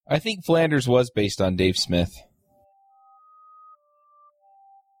I think Flanders was based on Dave Smith.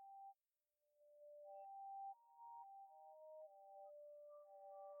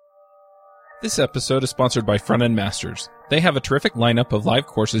 This episode is sponsored by Front End Masters. They have a terrific lineup of live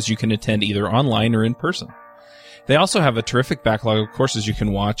courses you can attend either online or in person. They also have a terrific backlog of courses you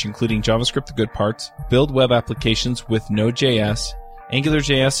can watch, including JavaScript The Good Parts, Build Web Applications with Node.js,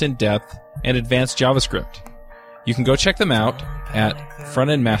 AngularJS in Depth, and Advanced JavaScript. You can go check them out at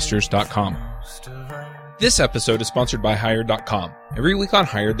frontendmasters.com. This episode is sponsored by Hired.com. Every week on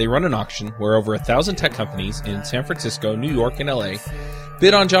Hired, they run an auction where over 1,000 tech companies in San Francisco, New York, and LA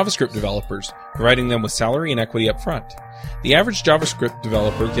bid on JavaScript developers, providing them with salary and equity up front. The average JavaScript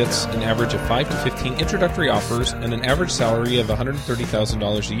developer gets an average of 5 to 15 introductory offers and an average salary of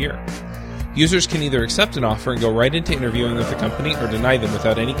 $130,000 a year. Users can either accept an offer and go right into interviewing with the company or deny them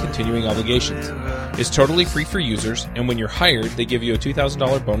without any continuing obligations. It's totally free for users, and when you're hired, they give you a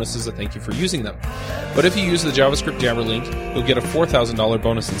 $2,000 bonus as a thank you for using them. But if you use the JavaScript Jabber link, you'll get a $4,000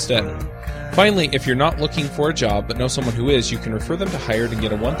 bonus instead. Finally, if you're not looking for a job but know someone who is, you can refer them to Hired and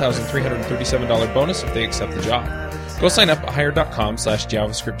get a $1,337 bonus if they accept the job. Go sign up at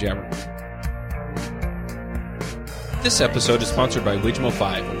hired.com/JavaScriptJabber. This episode is sponsored by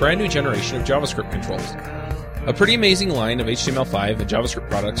Widmo5, a brand new generation of JavaScript controls. A pretty amazing line of HTML5 and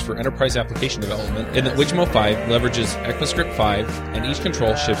JavaScript products for enterprise application development in that Widmo5 leverages ECMAScript 5 and each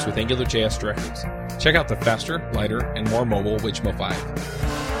control ships with AngularJS directives. Check out the faster, lighter, and more mobile Widmo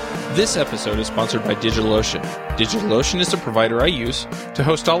 5. This episode is sponsored by DigitalOcean. DigitalOcean is the provider I use to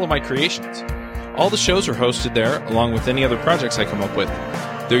host all of my creations. All the shows are hosted there, along with any other projects I come up with.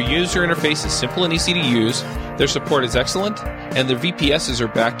 Their user interface is simple and easy to use, their support is excellent, and their VPSs are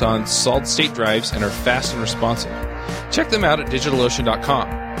backed on solid-state drives and are fast and responsive. Check them out at DigitalOcean.com.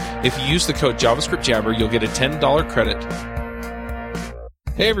 If you use the code JavaScriptJabber, you'll get a $10 credit.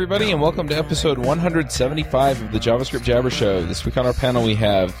 Hey everybody, and welcome to episode 175 of the JavaScript Jabber Show. This week on our panel we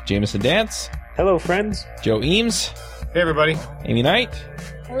have Jameson Dance. Hello, friends. Joe Eames. Hey everybody. Amy Knight.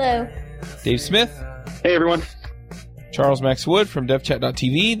 Hello. Dave Smith. Hey everyone. Charles Max Wood from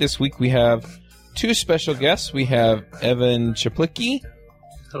DevChat.tv. This week we have two special guests. We have Evan Czaplicki.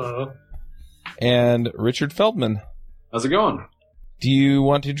 Hello. And Richard Feldman. How's it going? Do you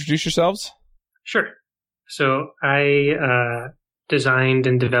want to introduce yourselves? Sure. So I designed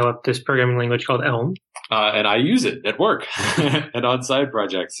and developed this programming language called Elm. And I use it at work and on side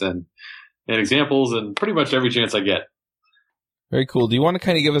projects and examples and pretty much every chance I get. Very cool. Do you want to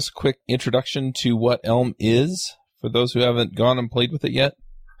kind of give us a quick introduction to what Elm is for those who haven't gone and played with it yet?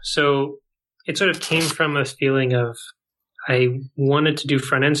 So it sort of came from a feeling of I wanted to do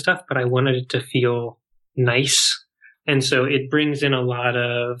front-end stuff, but I wanted it to feel nice. And so it brings in a lot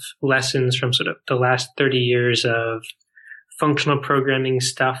of lessons from sort of the last 30 years of functional programming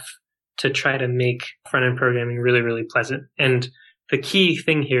stuff to try to make front-end programming really, really pleasant. And the key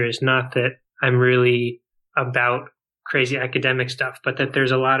thing here is not that I'm really about crazy academic stuff, but that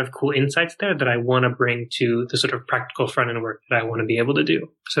there's a lot of cool insights there that I want to bring to the sort of practical front-end work that I want to be able to do.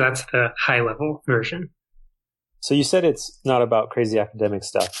 So that's the high-level version. So you said it's not about crazy academic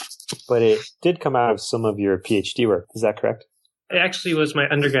stuff, but it did come out of some of your PhD work. Is that correct? It actually was my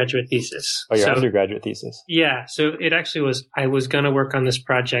undergraduate thesis. Oh, your undergraduate thesis. Yeah. So it actually was, I was going to work on this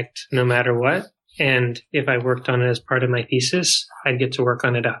project no matter what. And if I worked on it as part of my thesis, I'd get to work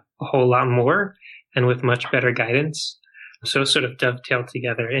on it a whole lot more and with much better guidance. So it sort of dovetailed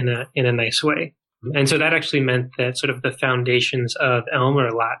together in a nice way. And so that actually meant that sort of the foundations of Elm are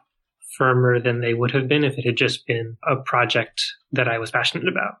a lot firmer than they would have been if it had just been a project that I was passionate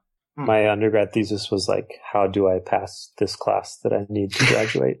about. My undergrad thesis was like, how do I pass this class that I need to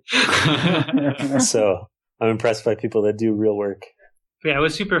graduate? So I'm impressed by people that do real work. Yeah, it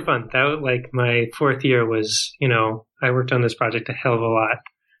was super fun. That was like my fourth year was, I worked on this project a hell of a lot.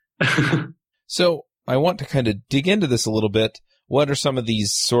 So I want to kind of dig into this a little bit. What are some of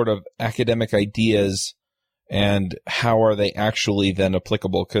these sort of academic ideas and how are they actually then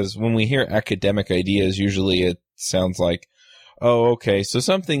applicable? Because when we hear academic ideas, usually it sounds like, oh, okay, so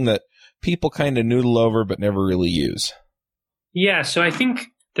something that people kind of noodle over but never really use. Yeah, so I think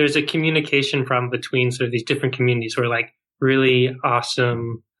there's a communication problem between sort of these different communities where like really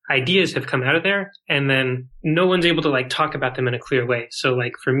awesome ideas have come out of there and then no one's able to like talk about them in a clear way. So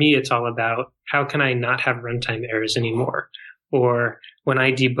like for me, it's all about how can I not have runtime errors anymore? Or when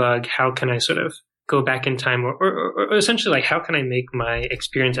I debug, how can I sort of go back in time or essentially like how can I make my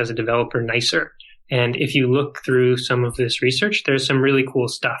experience as a developer nicer? And if you look through some of this research, there's some really cool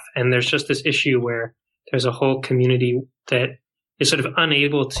stuff. And there's just this issue where there's a whole community that is sort of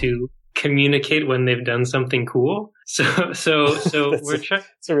unable to communicate when they've done something cool. So we're trying.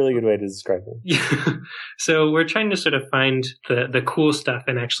 It's a really good way to describe it. Yeah. So we're trying to sort of find the cool stuff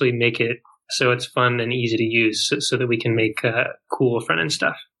and actually make it so it's fun and easy to use, so that we can make cool front end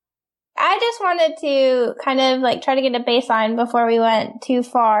stuff. I just wanted to kind of like try to get a baseline before we went too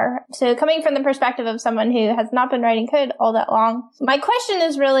far. So coming from the perspective of someone who has not been writing code all that long, my question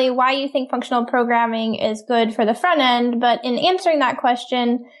is really why you think functional programming is good for the front end. But in answering that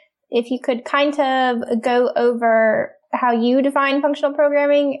question, if you could kind of go over how you define functional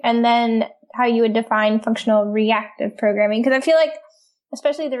programming and then how you would define functional reactive programming. Because I feel like,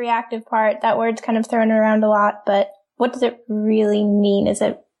 especially the reactive part, that word's kind of thrown around a lot, but what does it really mean? Is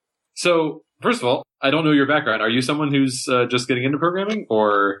it... So, first of all, I don't know your background. Are you someone who's just getting into programming,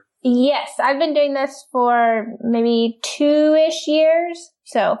 or? Yes, I've been doing this for maybe 2-ish years.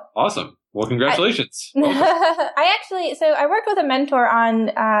 So Awesome. Well, congratulations. I worked with a mentor on,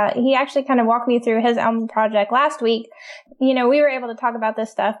 he actually kind of walked me through his Elm project last week. You know, we were able to talk about this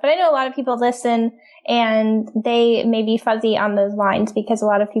stuff, but I know a lot of people listen and they may be fuzzy on those lines because a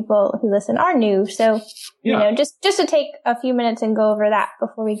lot of people who listen are new. So, you know, just to take a few minutes and go over that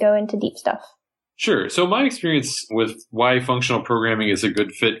before we go into deep stuff. Sure. So my experience with why functional programming is a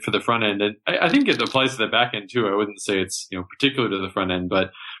good fit for the front end, and I think it applies to the back end too. I wouldn't say it's, particular to the front end,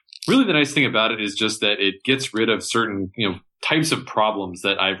 but really the nice thing about it is just that it gets rid of certain, types of problems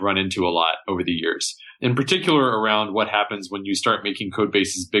that I've run into a lot over the years, in particular around what happens when you start making code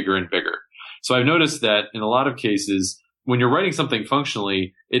bases bigger and bigger. So I've noticed that in a lot of cases, when you're writing something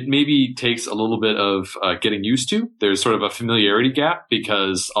functionally, it maybe takes a little bit of getting used to. There's sort of a familiarity gap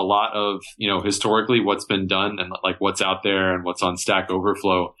because a lot of, historically what's been done and like what's out there and what's on Stack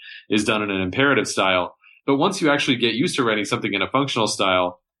Overflow is done in an imperative style. But once you actually get used to writing something in a functional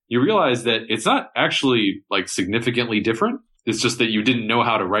style, you realize that it's not actually like significantly different. It's just that you didn't know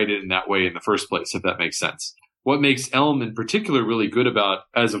how to write it in that way in the first place, if that makes sense. What makes Elm in particular really good about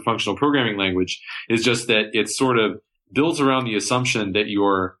as a functional programming language is just that it sort of builds around the assumption that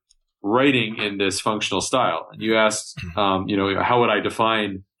you're writing in this functional style. And you asked, how would I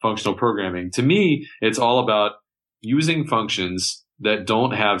define functional programming? To me, it's all about using functions that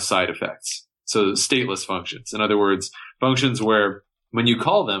don't have side effects. So stateless functions. In other words, functions where when you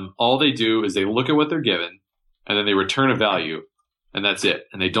call them, all they do is they look at what they're given and then they return a value. And that's it.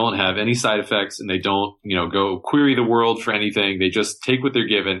 And they don't have any side effects and they don't, go query the world for anything. They just take what they're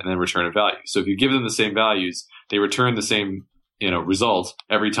given and then return a value. So if you give them the same values, they return the same, result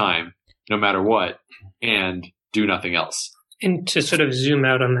every time, no matter what, and do nothing else. And to sort of zoom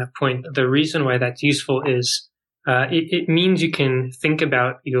out on that point, the reason why that's useful is it means you can think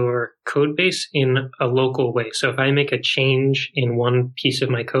about your code base in a local way. So if I make a change in one piece of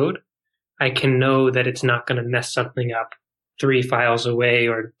my code, I can know that it's not going to mess something up 3 files away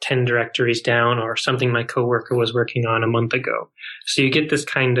or 10 directories down or something my coworker was working on a month ago. So you get this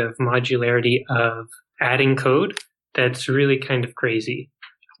kind of modularity of adding code that's really kind of crazy.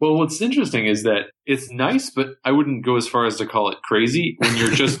 Well, what's interesting is that it's nice, but I wouldn't go as far as to call it crazy when you're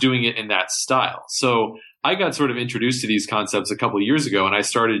just doing it in that style. So I got sort of introduced to these concepts a couple of years ago, and I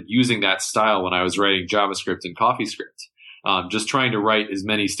started using that style when I was writing JavaScript and CoffeeScript. Just trying to write as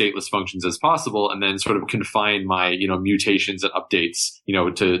many stateless functions as possible and then sort of confine my, mutations and updates,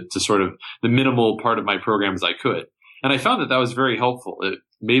 to sort of the minimal part of my program as I could. And I found that was very helpful. It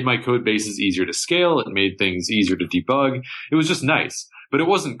made my code bases easier to scale. It made things easier to debug. It was just nice, but it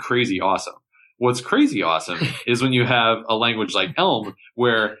wasn't crazy awesome. What's crazy awesome is when you have a language like Elm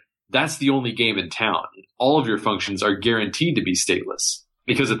where that's the only game in town. All of your functions are guaranteed to be stateless.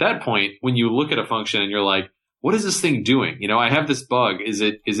 Because at that point, when you look at a function and you're like, what is this thing doing? I have this bug. Is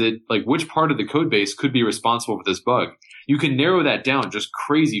it like which part of the code base could be responsible for this bug? You can narrow that down just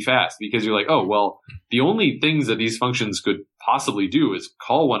crazy fast because you're like, oh, well, the only things that these functions could possibly do is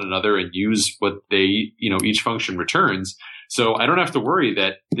call one another and use what they, each function returns. So I don't have to worry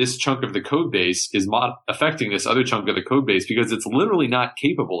that this chunk of the code base is affecting this other chunk of the code base because it's literally not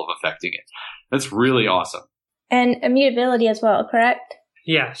capable of affecting it. That's really awesome. And immutability as well, correct?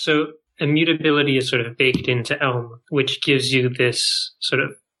 Yeah. So immutability is sort of baked into Elm, which gives you this sort of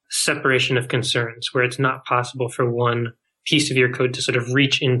separation of concerns where it's not possible for one piece of your code to sort of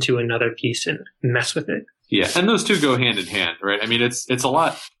reach into another piece and mess with it. Yeah, and those two go hand in hand, right? I mean, it's a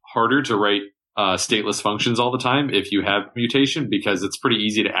lot harder to write stateless functions all the time if you have mutation because it's pretty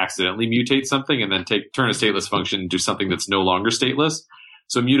easy to accidentally mutate something and then turn a stateless function into something that's no longer stateless.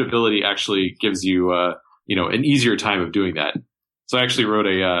 So immutability actually gives you, an easier time of doing that. So I actually wrote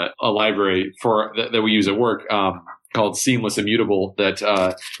a library that we use at work called Seamless Immutable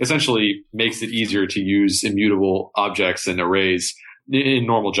that essentially makes it easier to use immutable objects and arrays in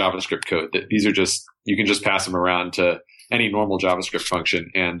normal JavaScript code. That these are just, you can just pass them around to any normal JavaScript function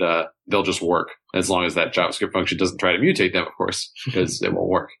and they'll just work as long as that JavaScript function doesn't try to mutate them, of course, because it won't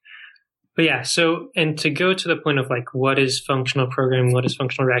work. But yeah, so, and to go to the point of like, what is functional programming? What is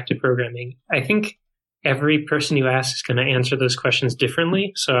functional reactive programming? I think every person you ask is going to answer those questions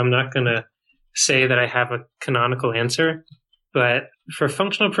differently. So I'm not going to say that I have a canonical answer. But for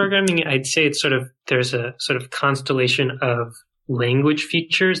functional programming, I'd say it's sort of, there's a sort of constellation of language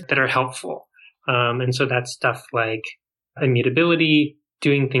features that are helpful. And so that's stuff like immutability,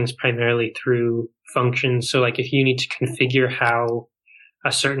 doing things primarily through functions. So like if you need to configure how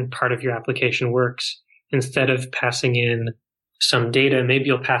a certain part of your application works, instead of passing in some data, maybe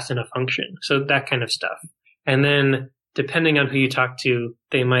you'll pass in a function. So that kind of stuff. And then depending on who you talk to,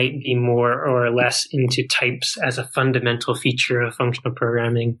 they might be more or less into types as a fundamental feature of functional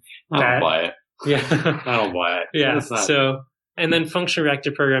programming. I don't buy it. Yeah. I don't buy it. Yeah. So, and then functional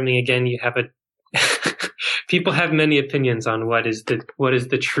reactive programming, again, you have people have many opinions on what is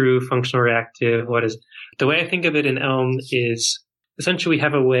the true functional reactive. The way I think of it in Elm is essentially we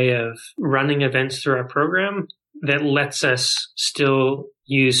have a way of running events through our program that lets us still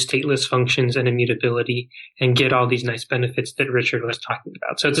use stateless functions and immutability and get all these nice benefits that Richard was talking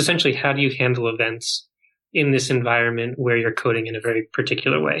about. So it's essentially, how do you handle events in this environment where you're coding in a very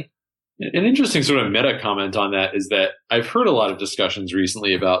particular way? An interesting sort of meta comment on that is that I've heard a lot of discussions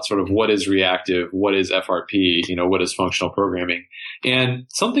recently about sort of what is reactive, what is FRP, what is functional programming. And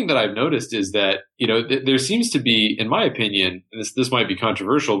something that I've noticed is that, there seems to be, in my opinion, and this might be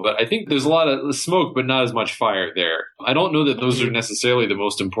controversial, but I think there's a lot of smoke, but not as much fire there. I don't know that those are necessarily the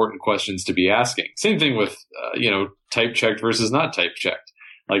most important questions to be asking. Same thing with, type checked versus not type checked.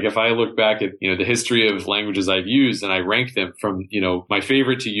 Like if I look back at, the history of languages I've used and I rank them from, my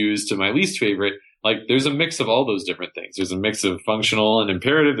favorite to use to my least favorite, like there's a mix of all those different things. There's a mix of functional and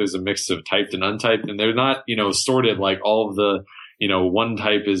imperative. There's a mix of typed and untyped, and they're not, sorted like all of the, one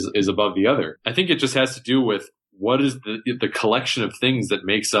type is above the other. I think it just has to do with what is the collection of things that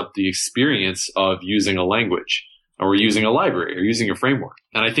makes up the experience of using a language, or using a library, or using a framework.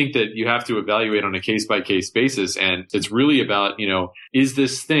 And I think that you have to evaluate on a case-by-case basis. And it's really about, is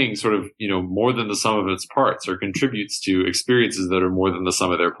this thing sort of, more than the sum of its parts, or contributes to experiences that are more than the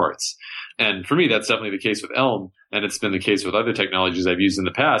sum of their parts? And for me, that's definitely the case with Elm. And it's been the case with other technologies I've used in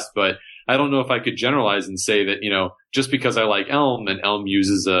the past. But I don't know if I could generalize and say that, just because I like Elm and Elm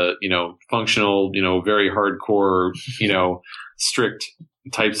uses a, functional, very hardcore, strict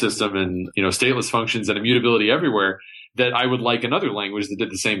type system and, stateless functions and immutability everywhere, that I would like another language that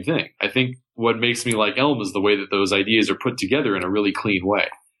did the same thing. I think what makes me like Elm is the way that those ideas are put together in a really clean way.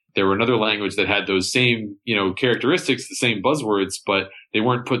 There were another language that had those same, characteristics, the same buzzwords, but they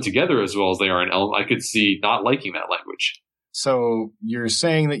weren't put together as well as they are in Elm. I could see not liking that language. So you're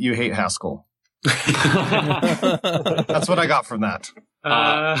saying that you hate Haskell? That's what I got from that.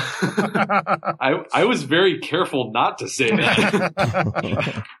 I was very careful not to say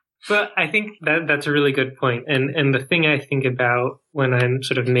that. But I think that's a really good point. And the thing I think about when I'm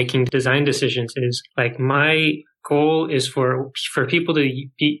sort of making design decisions is like my goal is for people to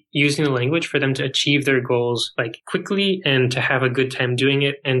be using the language, for them to achieve their goals like quickly and to have a good time doing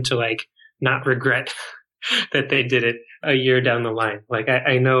it, and to like not regret that they did it a year down the line. Like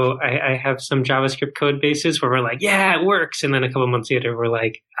I know I have some JavaScript code bases where we're like, yeah, it works. And then a couple months later, we're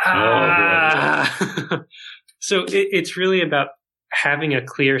like, So it's really about having a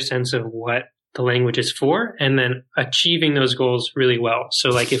clear sense of what the language is for, and then achieving those goals really well. So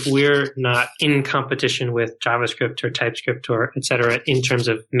like if we're not in competition with JavaScript or TypeScript or et cetera, in terms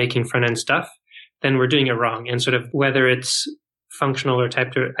of making front end stuff, then we're doing it wrong. And sort of whether it's functional or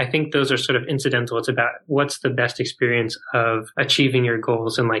typed, I think those are sort of incidental. It's about what's the best experience of achieving your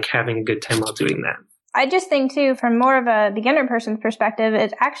goals and like having a good time while doing that. I just think too, from more of a beginner person's perspective,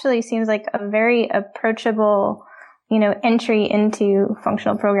 it actually seems like a very approachable, entry into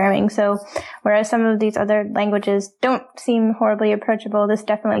functional programming. So whereas some of these other languages don't seem horribly approachable, this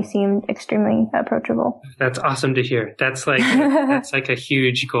definitely seemed extremely approachable. That's awesome to hear. That's like a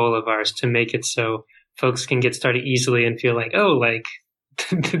huge goal of ours, to make it so folks can get started easily and feel like, oh, like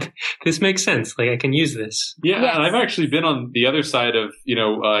this makes sense. Like I can use this. Yeah. Yes. And I've actually been on the other side of,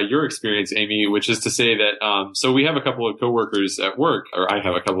 your experience, Amy, which is to say that, so we have a couple of coworkers at work, or I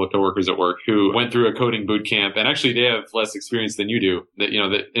have a couple of coworkers at work who went through a coding boot camp, and actually they have less experience than you do.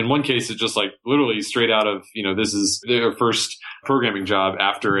 That in one case, it's just like literally straight out of, this is their first programming job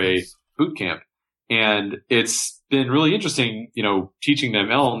after a boot camp. And it's been really interesting, teaching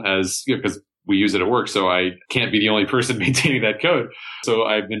them Elm as, because we use it at work, so I can't be the only person maintaining that code. So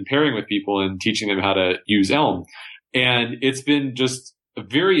I've been pairing with people and teaching them how to use Elm. And it's been just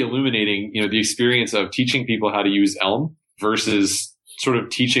very illuminating, the experience of teaching people how to use Elm versus sort of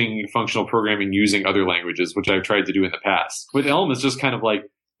teaching functional programming using other languages, which I've tried to do in the past. With Elm, it's just kind of like,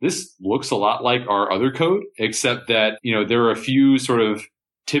 this looks a lot like our other code, except that, there are a few sort of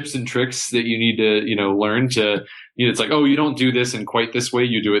tips and tricks that you need to, learn to, it's like, oh, you don't do this in quite this way.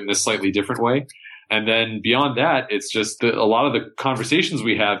 You do it in this slightly different way. And then beyond that, it's just a lot of the conversations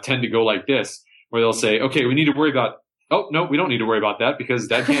we have tend to go like this, where they'll say, okay, we need to worry about, oh, no, we don't need to worry about that because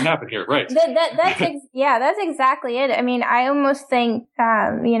that can't happen here. Right. That's exactly it. I mean, I almost think,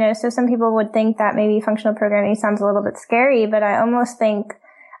 so some people would think that maybe functional programming sounds a little bit scary, but I almost think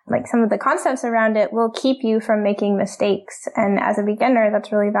like some of the concepts around it will keep you from making mistakes. And as a beginner,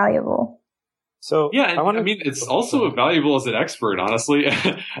 that's really valuable. So yeah, it's also valuable as an expert, honestly.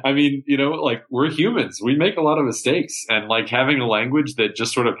 I mean, like we're humans, we make a lot of mistakes, and like having a language that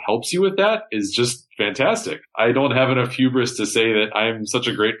just sort of helps you with that is just fantastic. I don't have enough hubris to say that I'm such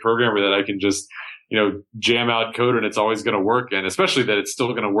a great programmer that I can just, jam out code and it's always going to work. And especially that it's still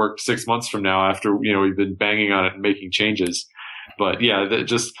going to work 6 months from now after, we've been banging on it and making changes. But yeah,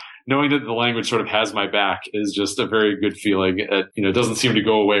 just knowing that the language sort of has my back is just a very good feeling. It, doesn't seem to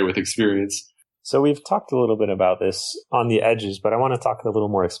go away with experience. So we've talked a little bit about this on the edges, but I want to talk a little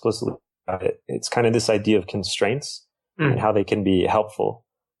more explicitly about it. It's kind of this idea of constraints and how they can be helpful.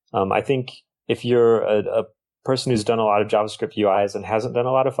 I think if you're a person who's done a lot of JavaScript UIs and hasn't done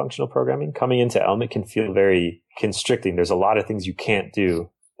a lot of functional programming, coming into Elm, it can feel very constricting. There's a lot of things you can't do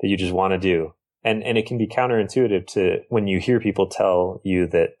that you just want to do. And it can be counterintuitive to when you hear people tell you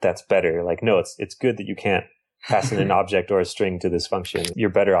that that's better. Like, no, it's good that you can't pass in an object or a string to this function. You're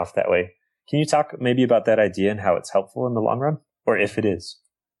better off that way. Can you talk maybe about that idea and how it's helpful in the long run, or if it is?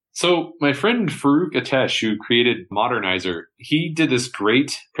 So my friend Farouk Atesh, who created Modernizer, he did this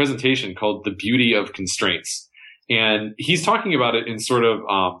great presentation called The Beauty of Constraints. And he's talking about it in sort of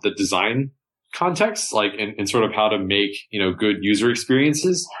the design context, like in sort of how to make, good user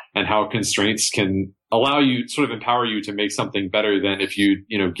experiences and how constraints can allow you, sort of empower you to make something better than if you,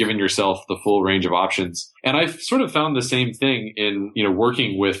 given yourself the full range of options. And I've sort of found the same thing in,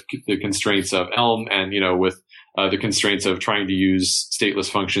 working with the constraints of Elm and, with the constraints of trying to use stateless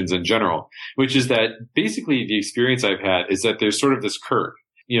functions in general, which is that basically the experience I've had is that there's sort of this curve.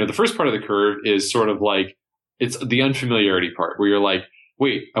 The first part of the curve is sort of like, it's the unfamiliarity part where you're like,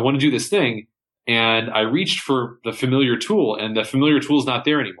 wait, I want to do this thing. And I reached for the familiar tool and the familiar tool is not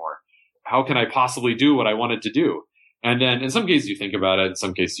there anymore. How can I possibly do what I wanted to do? And then in some cases you think about it, in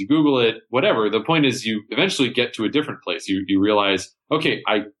some cases you Google it, whatever. The point is you eventually get to a different place. You realize, okay,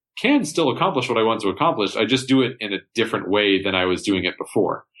 I can still accomplish what I want to accomplish. I just do it in a different way than I was doing it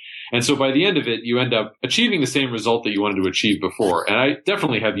before. And so by the end of it, you end up achieving the same result that you wanted to achieve before. And I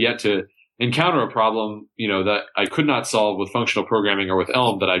definitely have yet to encounter a problem, that I could not solve with functional programming or with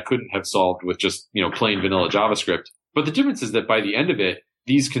Elm that I couldn't have solved with just, plain vanilla JavaScript. But the difference is that by the end of it,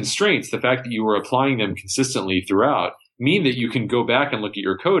 these constraints, the fact that you were applying them consistently throughout, mean that you can go back and look at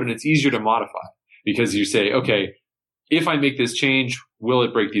your code and it's easier to modify because you say, okay, if I make this change, will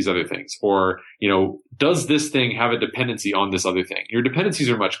it break these other things? Or, does this thing have a dependency on this other thing? Your dependencies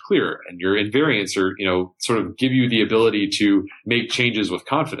are much clearer and your invariants are, sort of give you the ability to make changes with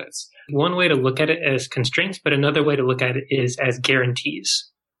confidence. One way to look at it as constraints, but another way to look at it is as guarantees,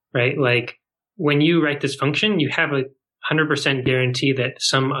 right? Like when you write this function, you have a 100% guarantee that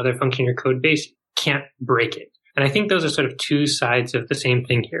some other function in your code base can't break it. And I think those are sort of two sides of the same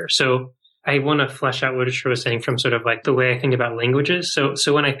thing here. So I want to flesh out what Ishra was saying from sort of like the way I think about languages.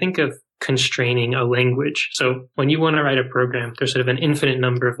 So when I think of constraining a language, so when you want to write a program, there's sort of an infinite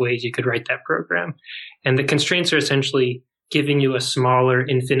number of ways you could write that program. And the constraints are essentially giving you a smaller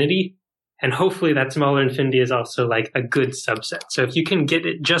infinity. And hopefully that smaller infinity is also like a good subset. So if you can get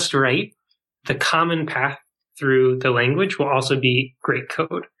it just right, the common path through the language will also be great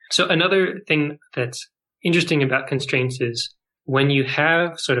code. So another thing that's interesting about constraints is when you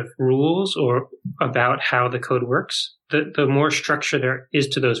have sort of rules or about how the code works, the more structure there is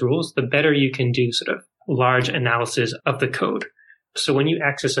to those rules, the better you can do sort of large analysis of the code. So when you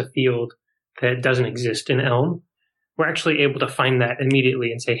access a field that doesn't exist in Elm, we're actually able to find that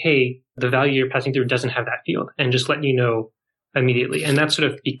immediately and say, hey, the value you're passing through doesn't have that field, and just let you know immediately. And that's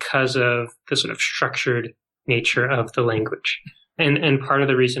sort of because of the sort of structured nature of the language. And part of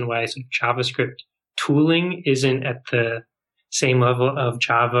the reason why sort of JavaScript tooling isn't at the same level of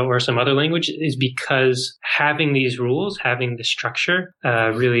Java or some other language is because having these rules, having the structure,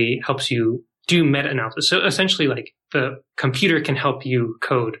 really helps you do meta-analysis. So essentially, like the computer can help you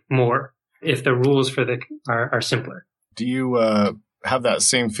code more if the rules for are simpler. Do you have that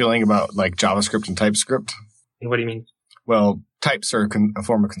same feeling about like JavaScript and TypeScript? What do you mean? Well, types are a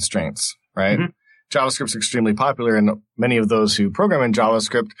form of constraints, right? Mm-hmm. JavaScript's extremely popular, and many of those who program in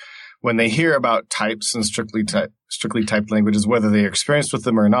JavaScript, when they hear about types and strictly typed languages, whether they're experienced with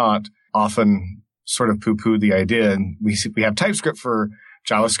them or not, often sort of poo-poo the idea. And we have TypeScript for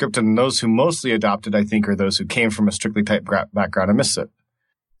JavaScript, and those who mostly adopt it, I think, are those who came from a strictly typed background and miss it.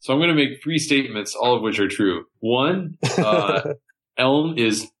 So I'm going to make 3 statements, all of which are true. 1, Elm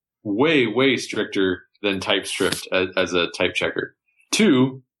is way, way stricter than TypeScript as a type checker.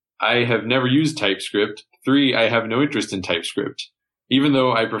 2, I have never used TypeScript. 3, I have no interest in TypeScript, even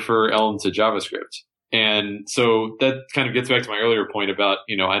though I prefer Elm to JavaScript. And so that kind of gets back to my earlier point about,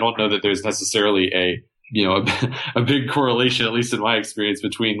 I don't know that there's necessarily a big correlation, at least in my experience,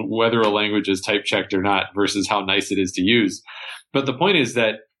 between whether a language is type checked or not versus how nice it is to use. But the point is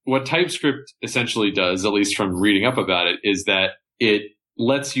that what TypeScript essentially does, at least from reading up about it, is that it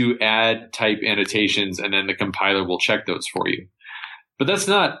lets you add type annotations and then the compiler will check those for you. But that's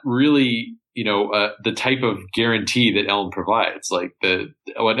not really, the type of guarantee that Elm provides. Like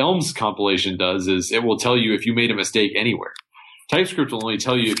what Elm's compilation does is it will tell you if you made a mistake anywhere. TypeScript will only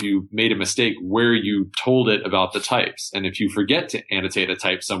tell you if you made a mistake where you told it about the types. And if you forget to annotate a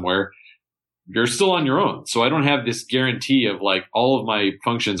type somewhere, you're still on your own. So I don't have this guarantee of like all of my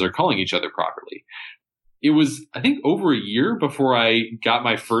functions are calling each other properly. It was, I think, over a year before I got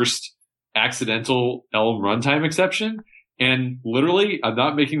my first accidental Elm runtime exception. And literally, I'm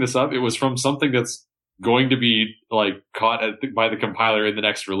not making this up. It was from something that's going to be like caught by the compiler in the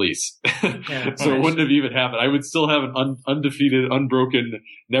next release. Yeah, so it wouldn't have even happened. I would still have an undefeated, unbroken,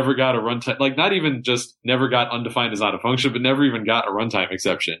 never got a runtime, like not even just never got undefined as not a function, but never even got a runtime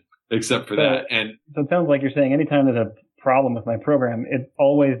exception except for that. And so it sounds like you're saying anytime there's a problem with my program, it's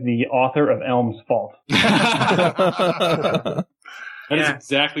always the author of Elm's fault. That is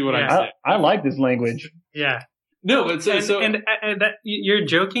exactly what I'm saying. I like this language. Yeah. No, but and that you're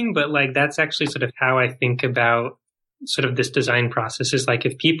joking, but like that's actually sort of how I think about sort of this design process. Is like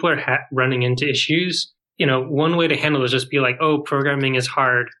if people are running into issues, one way to handle it is just be like, "Oh, programming is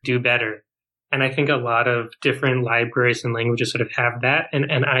hard, do better." And I think a lot of different libraries and languages sort of have that,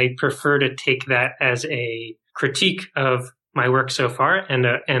 and I prefer to take that as a critique of my work so far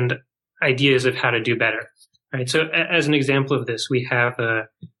and ideas of how to do better. Right. So as an example of this, we have a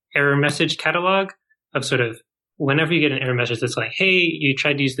error message catalog of sort of whenever you get an error message that's like, hey, you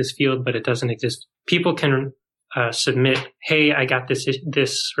tried to use this field, but it doesn't exist. People can submit, hey, I got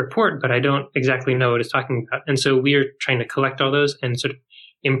this report, but I don't exactly know what it's talking about. And so we are trying to collect all those and sort of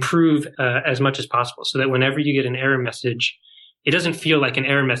improve as much as possible so that whenever you get an error message, it doesn't feel like an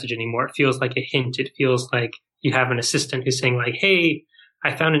error message anymore. It feels like a hint. It feels like you have an assistant who's saying like, hey,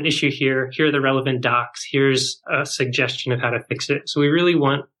 I found an issue here. Here are the relevant docs. Here's a suggestion of how to fix it. So we really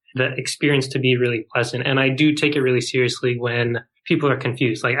want the experience to be really pleasant. And I do take it really seriously when people are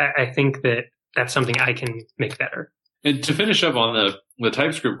confused. Like, I think that that's something I can make better. And to finish up on the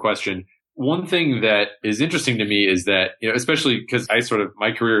TypeScript question, one thing that is interesting to me is that, especially because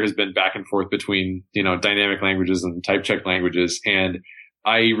my career has been back and forth between, dynamic languages and type check languages. And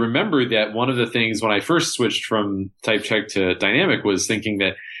I remember that one of the things when I first switched from type check to dynamic was thinking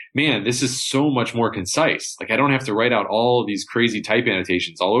that, man, this is so much more concise. Like I don't have to write out all of these crazy type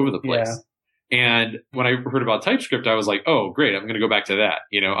annotations all over the place. Yeah. And when I heard about TypeScript, I was like, oh, great. I'm going to go back to that.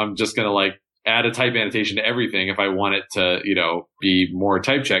 I'm just going to like add a type annotation to everything if I want it to, be more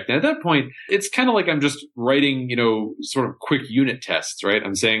type checked. And at that point, it's kind of like I'm just writing, sort of quick unit tests, right?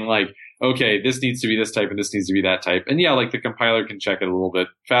 I'm saying like, okay, this needs to be this type and this needs to be that type. And yeah, like the compiler can check it a little bit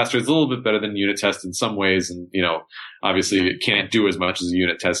faster. It's a little bit better than unit test in some ways. And, obviously it can't do as much as a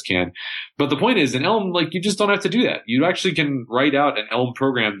unit test can. But the point is in Elm, like you just don't have to do that. You actually can write out an Elm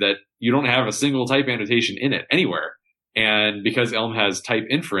program that you don't have a single type annotation in it anywhere. And because Elm has type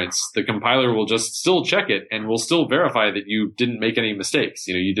inference, the compiler will just still check it and will still verify that you didn't make any mistakes.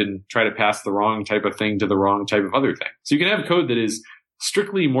 You didn't try to pass the wrong type of thing to the wrong type of other thing. So you can have code that is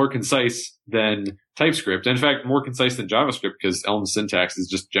strictly more concise than TypeScript. In fact, more concise than JavaScript because Elm's syntax is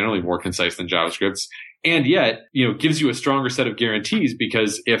just generally more concise than JavaScript's. And yet, gives you a stronger set of guarantees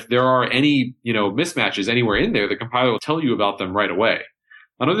because if there are any, mismatches anywhere in there, the compiler will tell you about them right away.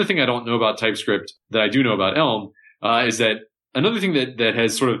 Another thing I don't know about TypeScript that I do know about Elm is that another thing that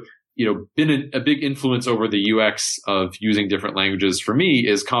has sort of, been a big influence over the UX of using different languages for me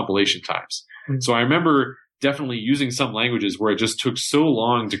is compilation times. Mm-hmm. So I remember definitely using some languages where it just took so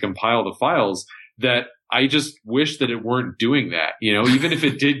long to compile the files that I just wish that it weren't doing that. Even if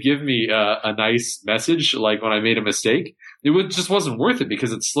it did give me a nice message, like when I made a mistake, just wasn't worth it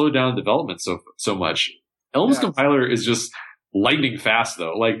because it slowed down development so much. Elm's compiler is just lightning fast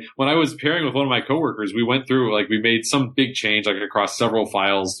though. Like when I was pairing with one of my coworkers, we went through, like we made some big change, like across several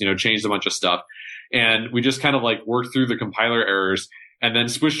files, changed a bunch of stuff. And we just kind of like worked through the compiler errors and then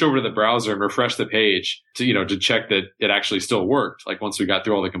switched over to the browser and refreshed the page to check that it actually still worked. Like once we got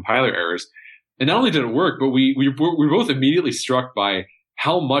through all the compiler errors. And not only did it work, but we were both immediately struck by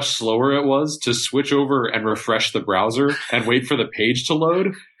how much slower it was to switch over and refresh the browser and wait for the page to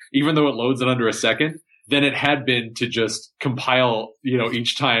load, even though it loads in under a second, than it had been to just compile,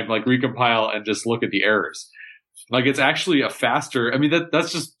 each time, like recompile and just look at the errors. Like it's actually a faster, I mean,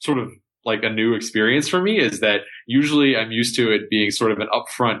 that's just sort of like a new experience for me, is that usually I'm used to it being sort of an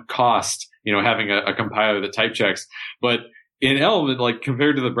upfront cost, having a compiler that type checks. But in Elm, like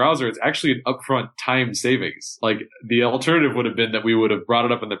compared to the browser, it's actually an upfront time savings. Like the alternative would have been that we would have brought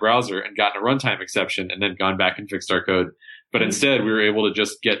it up in the browser and gotten a runtime exception and then gone back and fixed our code. But instead, we were able to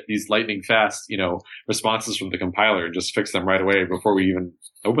just get these lightning fast, responses from the compiler and just fix them right away before we even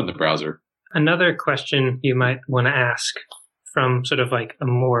open the browser. Another question you might want to ask from sort of like a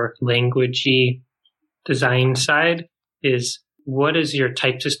more languagey design side is, what is your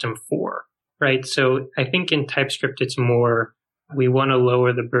type system for? Right. So I think in TypeScript, it's more, we want to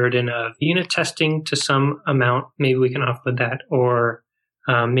lower the burden of unit testing to some amount. Maybe we can offload that, or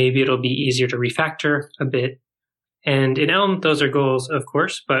maybe it'll be easier to refactor a bit. And in Elm, those are goals, of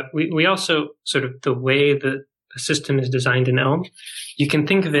course, but we also sort of the way the system is designed in Elm, you can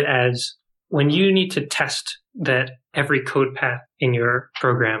think of it as when you need to test that every code path in your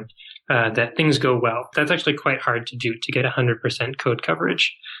program, that things go well. That's actually quite hard to do to get 100% code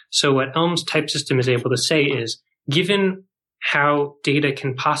coverage. So what Elm's type system is able to say is, given how data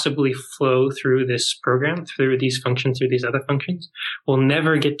can possibly flow through this program, through these functions, through these other functions, we'll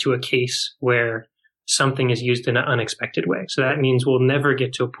never get to a case where something is used in an unexpected way. So that means we'll never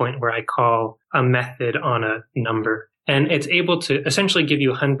get to a point where I call a method on a number. And it's able to essentially give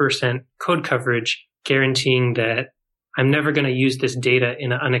you 100% code coverage, guaranteeing that I'm never going to use this data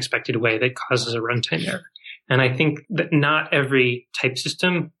in an unexpected way that causes a runtime error. And I think that not every type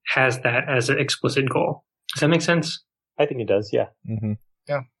system has that as an explicit goal. Does that make sense? I think it does, yeah. Mm-hmm.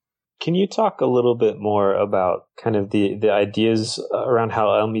 Yeah. Can you talk a little bit more about kind of the ideas around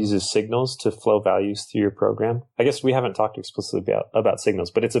how Elm uses signals to flow values through your program? I guess we haven't talked explicitly about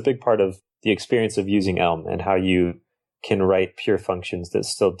signals, but it's a big part of the experience of using Elm and how you can write pure functions that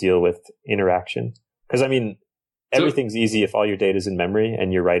still deal with interaction. Because, I mean, everything's easy if all your data is in memory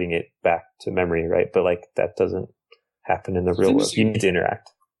and you're writing it back to memory, right? But like that doesn't happen in the real world. You need to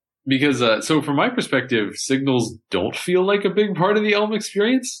interact. Because, so from my perspective, signals don't feel like a big part of the Elm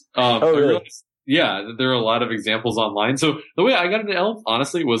experience. Really? Yeah, there are a lot of examples online. So the way I got into Elm,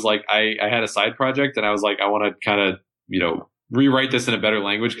 honestly, was like I had a side project and I was like, I want to kind of, rewrite this in a better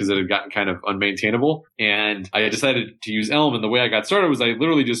language because it had gotten kind of unmaintainable. And I decided to use Elm. And the way I got started was I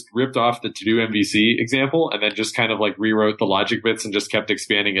literally just ripped off the to-do MVC example and then just kind of like rewrote the logic bits and just kept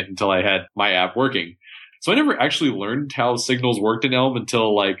expanding it until I had my app working. So I never actually learned how signals worked in Elm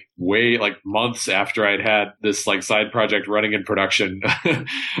until months after I'd had this like side project running in production.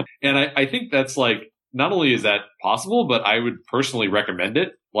 And I think that's like, not only is that possible, but I would personally recommend it.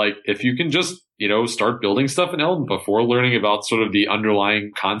 Like if you can just, start building stuff in Elm before learning about sort of the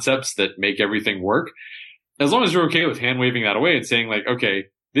underlying concepts that make everything work, as long as you're okay with hand waving that away and saying like, okay,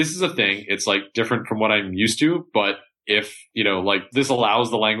 this is a thing. It's like different from what I'm used to, but if, this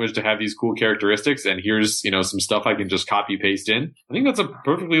allows the language to have these cool characteristics and here's, some stuff I can just copy paste in. I think that's a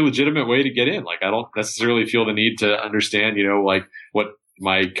perfectly legitimate way to get in. Like, I don't necessarily feel the need to understand, what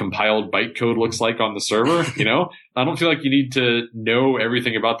my compiled bytecode looks like on the server. I don't feel like you need to know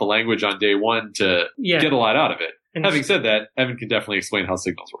everything about the language on day one to get a lot out of it. And having said that, Evan can definitely explain how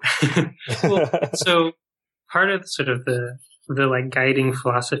signals work. Well, so part of sort of the like guiding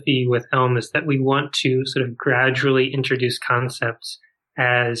philosophy with Elm is that we want to sort of gradually introduce concepts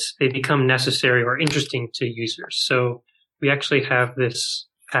as they become necessary or interesting to users. So we actually have this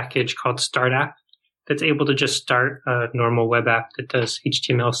package called Start App that's able to just start a normal web app that does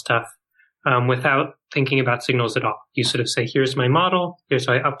HTML stuff without thinking about signals at all. You sort of say, here's my model, here's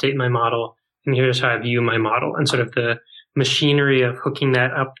how I update my model, and here's how I view my model. And sort of the machinery of hooking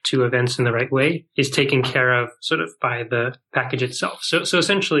that up to events in the right way is taken care of sort of by the package itself. So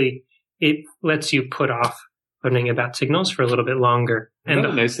essentially, it lets you put off learning about signals for a little bit longer. And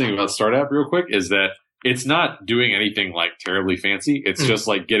the nice thing about Startup, real quick, is that it's not doing anything like terribly fancy. It's just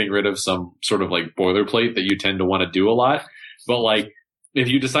like getting rid of some sort of like boilerplate that you tend to want to do a lot. But like, if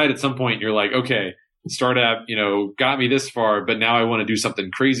you decide at some point you're like, okay, Startup, got me this far, but now I want to do something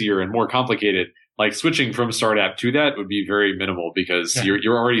crazier and more complicated. Like switching from Startup to that would be very minimal because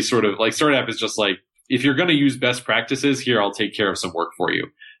you're already sort of like Startup is just like, if you're going to use best practices, here, I'll take care of some work for you.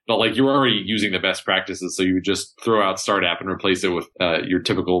 But like you're already using the best practices, so you would just throw out Start App and replace it with your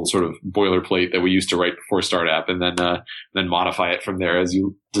typical sort of boilerplate that we used to write before Start App, and then modify it from there as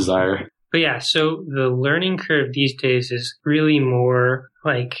you desire. But yeah, so the learning curve these days is really more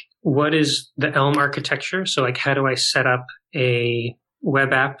like, what is the Elm architecture? So like, how do I set up a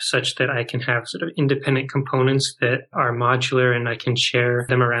web app such that I can have sort of independent components that are modular and I can share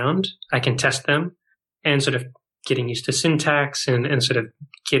them around. I can test them, and sort of getting used to syntax and sort of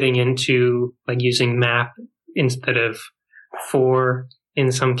getting into like using map instead of for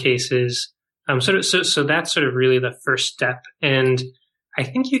in some cases. So that's sort of really the first step. And I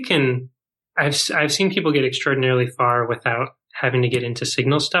think I've seen people get extraordinarily far without having to get into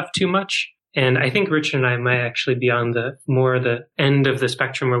signal stuff too much. And I think Richard and I might actually be on the end of the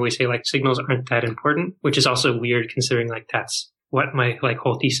spectrum where we say like signals aren't that important, which is also weird considering like that's what my like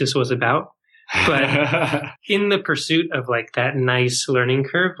whole thesis was about. But in the pursuit of like that nice learning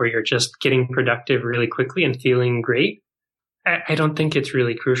curve where you're just getting productive really quickly and feeling great, I don't think it's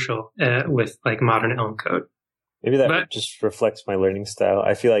really crucial with like modern Elm code. Maybe that just reflects my learning style.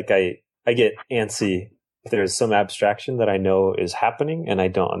 I feel like I get antsy if there's some abstraction that I know is happening and I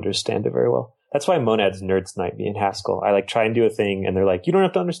don't understand it very well. That's why monads nerds night me in Haskell. I like try and do a thing and they're like, you don't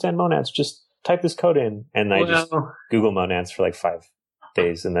have to understand monads, just type this code in. And I just Google monads for like 5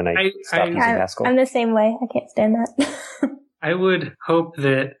 days and then I stop using Haskell. I'm the same way. I can't stand that. I would hope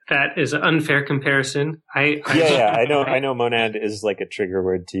that is an unfair comparison. I know monad is like a trigger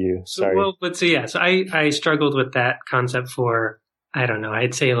word to you. Sorry. Well, let's see. Yeah. So I struggled with that concept for, I don't know,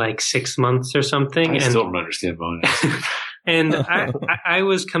 I'd say like 6 months or something. I still don't understand monads. And I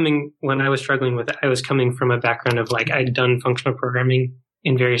was coming, when I was struggling with it, I was coming from a background of like, I'd done functional programming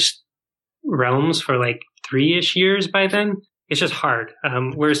in various realms for like 3-ish years by then. It's just hard.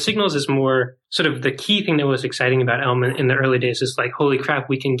 Whereas signals is more sort of the key thing that was exciting about Elm in the early days is like, holy crap,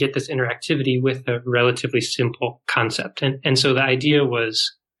 we can get this interactivity with a relatively simple concept. And so the idea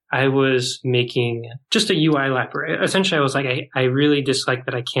was I was making just a UI library. Essentially, I was like, I really dislike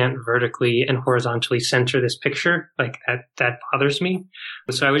that I can't vertically and horizontally center this picture. Like that bothers me.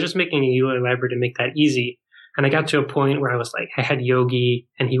 So I was just making a UI library to make that easy. And I got to a point where I was like, I had Yogi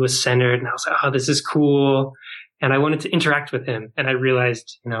and he was centered and I was like, oh, this is cool. And I wanted to interact with him. And I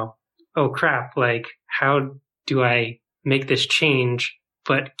realized, oh crap, like how do I make this change,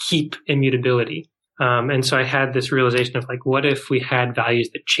 but keep immutability? And so I had this realization of like, what if we had values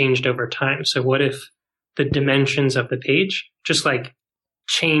that changed over time? So what if the dimensions of the page just like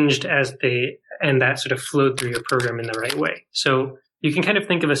changed and that sort of flowed through your program in the right way? So you can kind of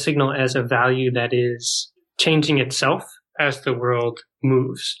think of a signal as a value that is changing itself as the world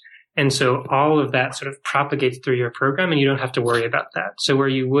moves. And so all of that sort of propagates through your program and you don't have to worry about that. So where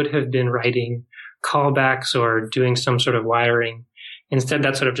you would have been writing callbacks or doing some sort of wiring, instead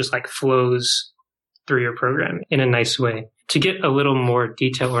that sort of just like flows through your program in a nice way. To get a little more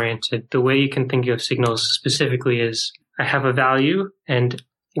detail oriented, the way you can think of signals specifically is I have a value and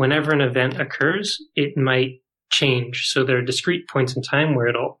whenever an event occurs, it might change. So there are discrete points in time where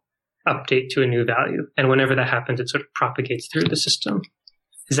it'll update to a new value. And whenever that happens, it sort of propagates through the system.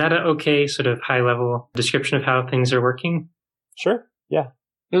 Is that an okay sort of high level description of how things are working? Sure. Yeah.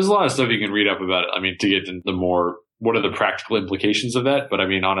 There's a lot of stuff you can read up about it. I mean, to get into the more, what are the practical implications of that? But I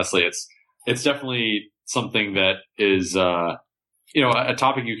mean, honestly, it's definitely something that is, a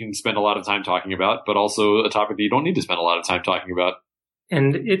topic you can spend a lot of time talking about, but also a topic that you don't need to spend a lot of time talking about.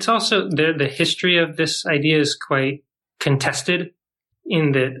 And it's also, the history of this idea is quite contested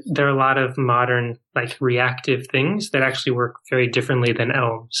in that there are a lot of modern like reactive things that actually work very differently than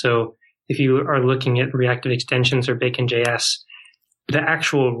Elm. So if you are looking at reactive extensions or Bacon.js, the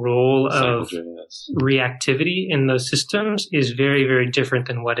actual role of reactivity in those systems is very, very different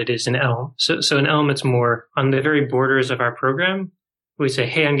than what it is in Elm. So in Elm, it's more on the very borders of our program. We say,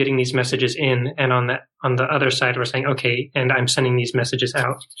 hey, I'm getting these messages in. And on the other side, we're saying, okay, and I'm sending these messages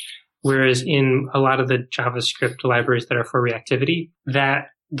out. Whereas in a lot of the JavaScript libraries that are for reactivity, that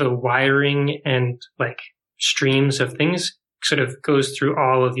the wiring and like streams of things sort of goes through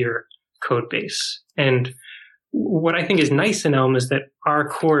all of your code base. And what I think is nice in Elm is that our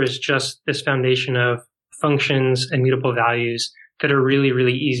core is just this foundation of functions and mutable values that are really,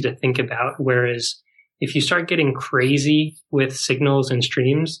 really easy to think about. Whereas if you start getting crazy with signals and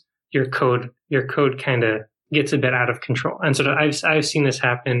streams, your code kind of gets a bit out of control. And so I've seen this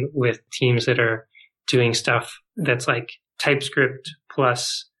happen with teams that are doing stuff that's like TypeScript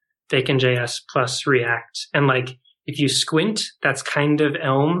plus Bacon.js plus React. And like, if you squint, that's kind of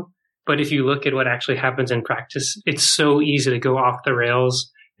Elm. But if you look at what actually happens in practice, it's so easy to go off the rails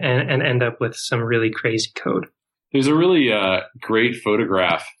and end up with some really crazy code. There's a really great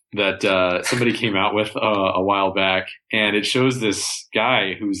photograph that somebody came out with a while back, and it shows this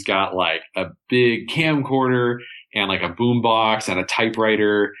guy who's got like a big camcorder and like a boombox and a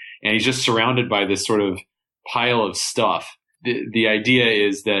typewriter, and he's just surrounded by this sort of pile of stuff. The idea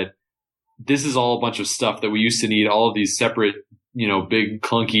is that this is all a bunch of stuff that we used to need all of these separate, big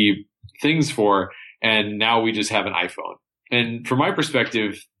clunky things for, and now we just have an iPhone. And from my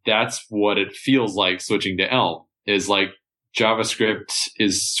perspective, that's what it feels like switching to Elm, is like JavaScript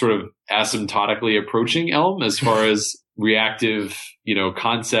is sort of asymptotically approaching Elm as far as reactive,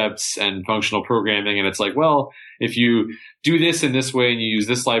 concepts and functional programming. And it's like, well, if you do this in this way and you use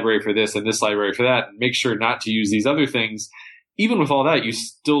this library for this and this library for that, and make sure not to use these other things, even with all that, you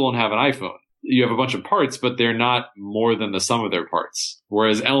still don't have an iPhone. You have a bunch of parts, but they're not more than the sum of their parts.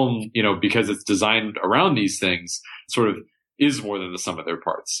 Whereas Elm, because it's designed around these things, sort of is more than the sum of their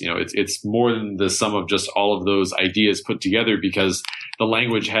parts. It's more than the sum of just all of those ideas put together, because the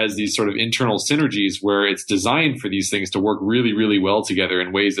language has these sort of internal synergies where it's designed for these things to work really, really well together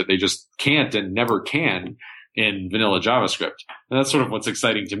in ways that they just can't and never can in vanilla JavaScript. And that's sort of what's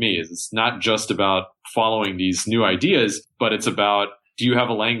exciting to me, is it's not just about following these new ideas, but it's about, do you have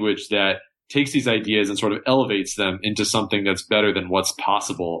a language that takes these ideas and sort of elevates them into something that's better than what's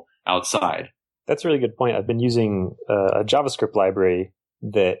possible outside? That's a really good point. I've been using a JavaScript library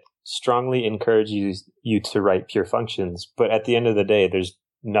that strongly encourages you to write pure functions, but at the end of the day, there's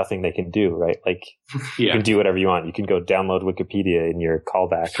nothing they can do, right? Like, you can do whatever you want. You can go download Wikipedia in your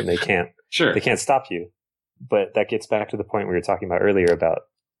callback, and they can't stop you. But that gets back to the point we were talking about earlier about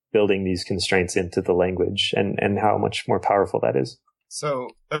building these constraints into the language and how much more powerful that is. So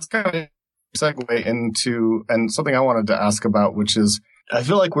that's kind of a segue into, and something I wanted to ask about, which is, I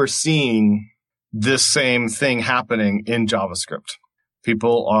feel like we're seeing this same thing happening in JavaScript.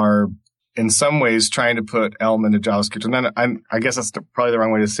 People are in some ways trying to put Elm into JavaScript. And then I guess that's probably the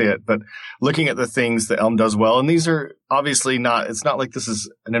wrong way to say it, but looking at the things that Elm does well, and these are obviously it's not like this is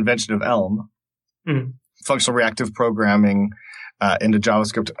an invention of Elm. Mm. Functional reactive programming into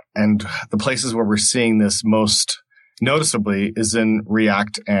JavaScript, and the places where we're seeing this most noticeably is in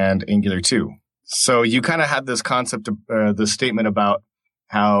React and Angular 2. So you kind of had this concept of the statement about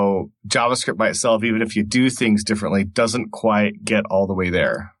how JavaScript by itself, even if you do things differently, doesn't quite get all the way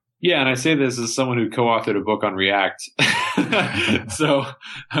there. Yeah, and I say this as someone who co-authored a book on React. So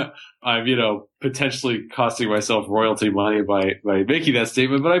I'm, potentially costing myself royalty money by making that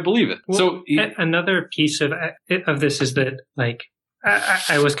statement, but I believe it. Well, so another piece of this is that, like,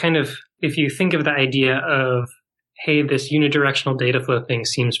 I was kind of, if you think of the idea of, hey, this unidirectional data flow thing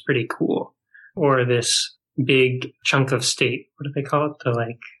seems pretty cool, or this big chunk of state, what do they call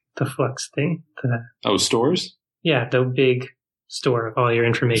it? The flux thing. Stores? Yeah, the big store of all your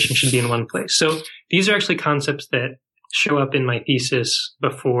information should be in one place. So these are actually concepts that show up in my thesis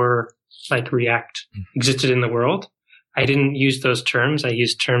before React existed in the world. I didn't use those terms. I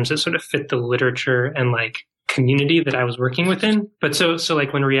used terms that sort of fit the literature and community that I was working within. But so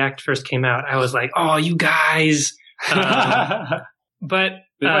when React first came out, I was like, oh, you guys. But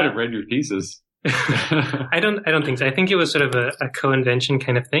they might have read your thesis. I don't think so. I think it was sort of a co-invention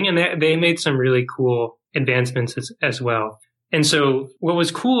kind of thing. And they made some really cool advancements as well. And so what was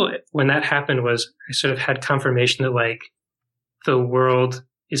cool when that happened was I sort of had confirmation that the world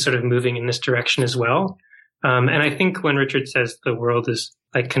is sort of moving in this direction as well. And I think when Richard says the world is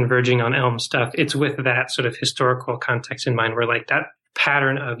converging on Elm stuff, it's with that sort of historical context in mind, where that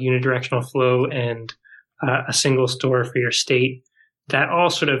pattern of unidirectional flow and a single store for your state, that all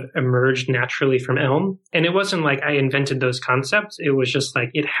sort of emerged naturally from Elm. And it wasn't like I invented those concepts. It was just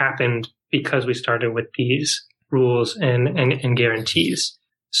it happened because we started with these rules and guarantees.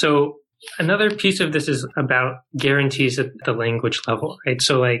 So another piece of this is about guarantees at the language level, right?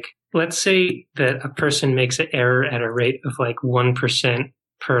 So let's say that a person makes an error at a rate of 1%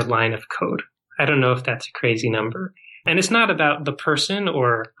 per line of code. I don't know if that's a crazy number. And it's not about the person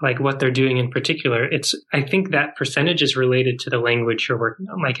or what they're doing in particular. I think that percentage is related to the language you're working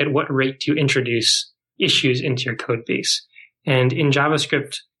on, at what rate do you introduce issues into your code base. And in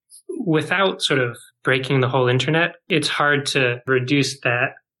JavaScript, without sort of breaking the whole internet, it's hard to reduce that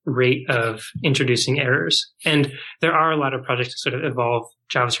rate of introducing errors. And there are a lot of projects to sort of evolve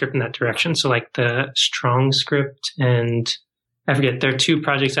JavaScript in that direction. So the Strong script, and I forget, there are two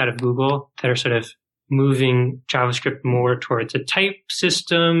projects out of Google that are sort of moving JavaScript more towards a type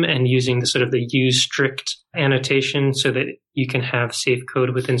system and using the sort of the use strict annotation so that you can have safe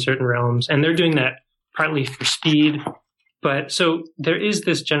code within certain realms. And they're doing that partly for speed. But so there is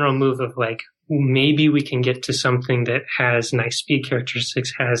this general move of maybe we can get to something that has nice speed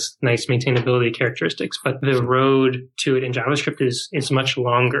characteristics, has nice maintainability characteristics, but the road to it in JavaScript is much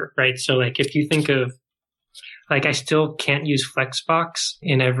longer, right? So like if you think of, like I still can't use Flexbox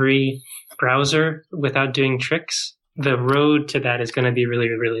in every browser without doing tricks. The road to that is going to be really,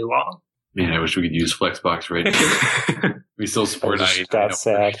 really long. Man, I wish we could use Flexbox right now. We still support IE. That's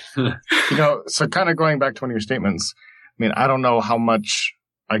sad. So kind of going back to one of your statements, I mean, I don't know how much,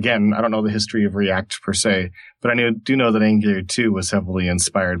 again, I don't know the history of React per se, but I do know that Angular 2 was heavily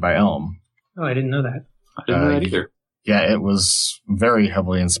inspired by Elm. Oh, I didn't know that. I didn't know that either. Yeah, it was very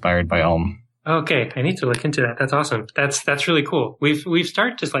heavily inspired by Elm. Okay, I need to look into that. That's awesome. That's really cool. We've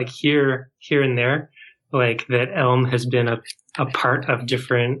started to like here and there, like that Elm has been a part of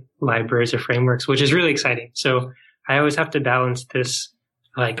different libraries or frameworks, which is really exciting. So I always have to balance this,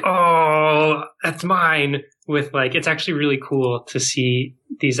 like, oh, that's mine, with like, it's actually really cool to see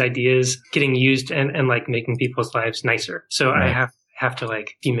these ideas getting used and like making people's lives nicer. So right. I have to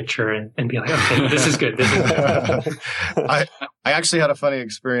like be mature and be like, okay, this is good. This is good. I actually had a funny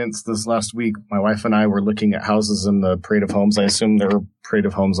experience this last week. My wife and I were looking at houses in the Parade of Homes. I assume there are Parade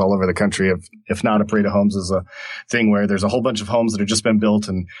of Homes all over the country. If not, a Parade of Homes is a thing where there's a whole bunch of homes that have just been built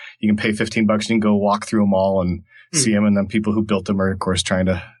and you can pay $15 and you can go walk through them all and see them. And then people who built them are, of course, trying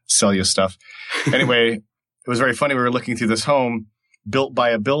to sell you stuff. Anyway, it was very funny. We were looking through this home built by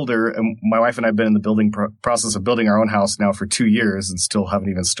a builder, and my wife and I have been in the building process of building our own house now for 2 years and still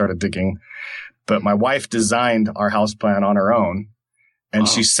haven't even started digging. But my wife designed our house plan on her own, and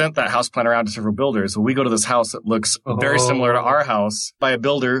she sent that house plan around to several builders. Well, we go to this house that looks very similar to our house by a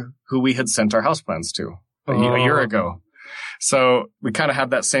builder who we had sent our house plans to a year ago. So we kind of had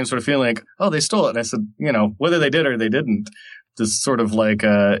that same sort of feeling like, oh, they stole it. And I said, you know, whether they did or they didn't, this sort of like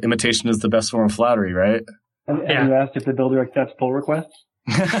imitation is the best form of flattery, right? Have you asked if the builder accepts pull requests?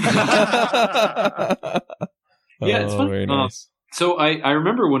 It's fun. Very nice. So I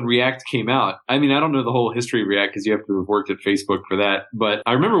remember when React came out. I mean, I don't know the whole history of React because you have to have worked at Facebook for that. But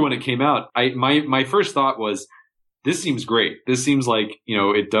I remember when it came out, my first thought was, this seems great. This seems like, you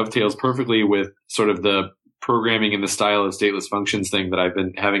know, it dovetails perfectly with sort of the programming in the style of stateless functions thing that I've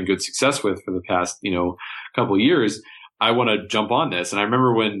been having good success with for the past, you know, couple of years. I want to jump on this. And I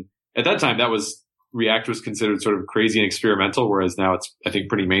remember when, at that time, React was considered sort of crazy and experimental, whereas now it's, I think,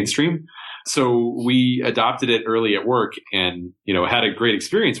 pretty mainstream. So we adopted it early at work and, you know, had a great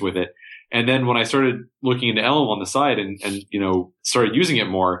experience with it. And then when I started looking into Elm on the side and, you know, started using it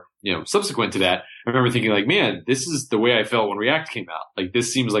more, you know, subsequent to that, I remember thinking like, man, this is the way I felt when React came out. Like,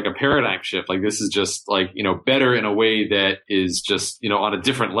 this seems like a paradigm shift. Like, this is just like, you know, better in a way that is just, you know, on a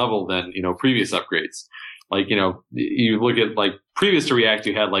different level than, you know, previous upgrades. Like, you know, you look at like previous to React,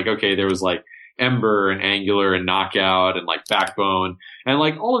 you had like, okay, there was like Ember and Angular and Knockout and like Backbone. And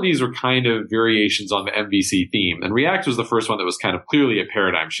like all of these were kind of variations on the MVC theme. And React was the first one that was kind of clearly a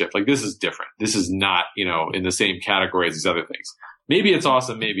paradigm shift. Like, this is different. This is not, you know, in the same category as these other things. Maybe it's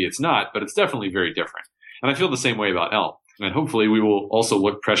awesome, maybe it's not, but it's definitely very different. And I feel the same way about Elm. And hopefully we will also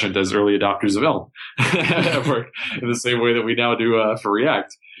look prescient as early adopters of Elm in the same way that we now do for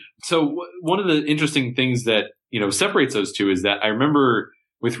React. So one of the interesting things that, you know, separates those two is that I remember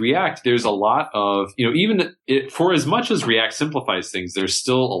with React, there's a lot of, you know, even for as much as React simplifies things, there's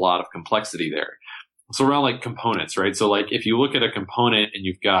still a lot of complexity there. So around like components, right? So like if you look at a component and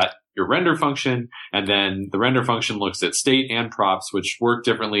you've got your render function, and then the render function looks at state and props, which work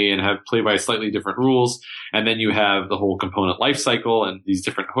differently and have play by slightly different rules. And then you have the whole component lifecycle and these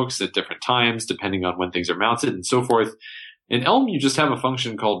different hooks at different times, depending on when things are mounted and so forth. In Elm, you just have a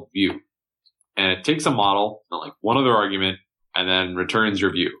function called view, and it takes a model, like one other argument, and then returns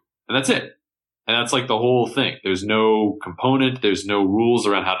your view. And that's it. And that's like the whole thing. There's no component. There's no rules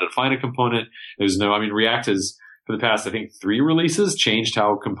around how to define a component. React has, for the past, I think, 3 releases, changed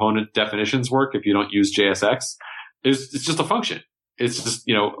how component definitions work if you don't use JSX. It's just a function. It's just,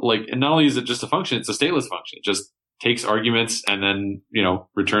 you know, like, and not only is it just a function, it's a stateless function. It just takes arguments and then, you know,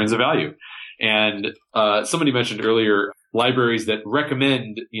 returns a value. And somebody mentioned earlier libraries that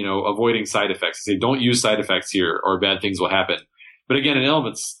recommend, you know, avoiding side effects. They say, don't use side effects here or bad things will happen. But again, in Elm,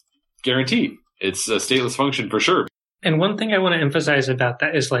 it's guaranteed. It's a stateless function for sure. And one thing I want to emphasize about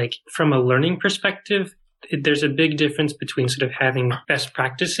that is, like, from a learning perspective, there's a big difference between sort of having best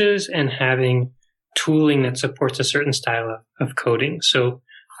practices and having tooling that supports a certain style of coding. So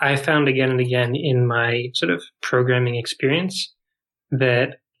I found again and again in my sort of programming experience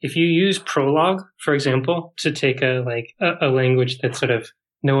that if you use Prolog, for example, to take a language that sort of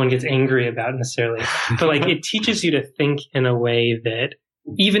no one gets angry about necessarily, but like it teaches you to think in a way that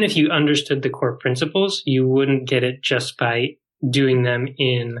even if you understood the core principles, you wouldn't get it just by doing them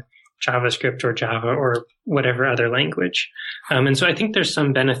in JavaScript or Java or whatever other language. And so I think there's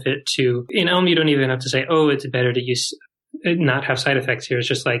some benefit to, in Elm, you don't even have to say, oh, it's better to use, not have side effects here. It's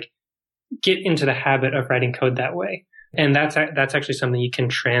just like, get into the habit of writing code that way. And that's actually something you can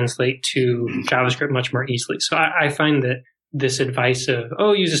translate to JavaScript much more easily. So I find that this advice of,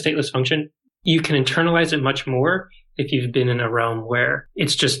 oh, use a stateless function, you can internalize it much more if you've been in a realm where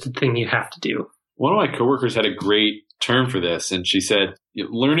it's just the thing you have to do. One of my coworkers had a great term for this, and she said,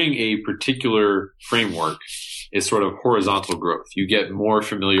 learning a particular framework is sort of horizontal growth. You get more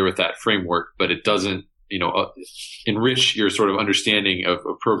familiar with that framework, but it doesn't, enrich your sort of understanding of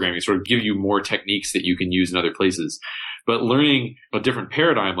programming, sort of give you more techniques that you can use in other places. But learning a different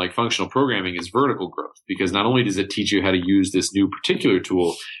paradigm like functional programming is vertical growth, because not only does it teach you how to use this new particular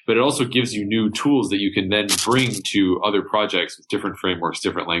tool, but it also gives you new tools that you can then bring to other projects with different frameworks,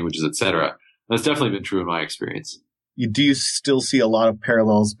 different languages, etc. That's definitely been true in my experience. Do you still see a lot of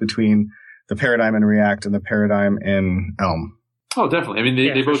parallels between the paradigm in React and the paradigm in Elm? Oh, definitely. I mean,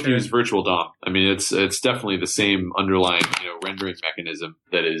 they both sure. use virtual DOM. I mean, it's definitely the same underlying, rendering mechanism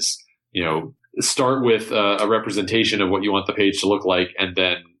that is, start with a representation of what you want the page to look like, and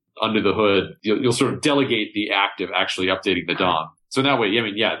then under the hood, you'll sort of delegate the act of actually updating the DOM. So that way,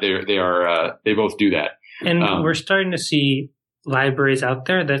 they both do that. And we're starting to see libraries out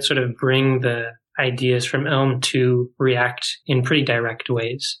there that sort of bring the ideas from Elm to React in pretty direct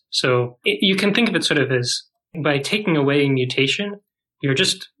ways. So you can think of it sort of as, by taking away mutation, you're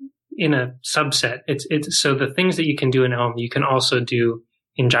just in a subset. It's so the things that you can do in Elm, you can also do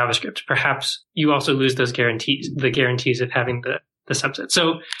in JavaScript. Perhaps you also lose those the guarantees of having the subset.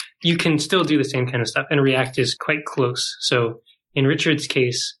 So you can still do the same kind of stuff, and React is quite close. So in Richard's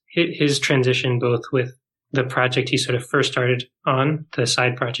case, his transition both with the project he sort of first started on, the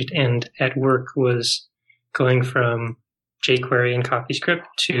side project, and at work was going from jQuery and CoffeeScript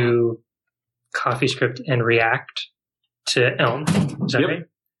to CoffeeScript and React to Elm. Is that right?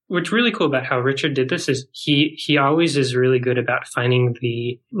 What's really cool about how Richard did this is he always is really good about finding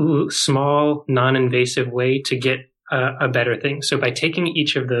the small, non-invasive way to get a better thing. So by taking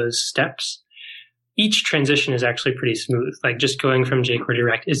each of those steps, each transition is actually pretty smooth. Like just going from jQuery to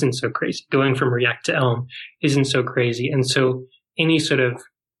React isn't so crazy. Going from React to Elm isn't so crazy. And so any sort of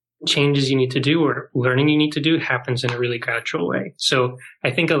changes you need to do or learning you need to do happens in a really gradual way. So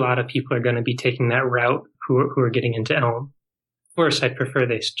I think a lot of people are going to be taking that route who are getting into Elm. Of course, I'd prefer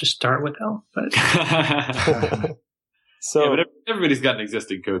they just start with Elm. But but everybody's got an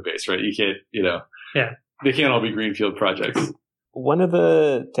existing code base, right? You can't, they can't all be greenfield projects. One of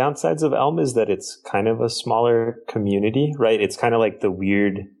the downsides of Elm is that it's kind of a smaller community, right? It's kind of like the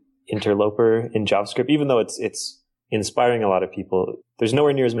weird interloper in JavaScript, even though it's inspiring a lot of people. There's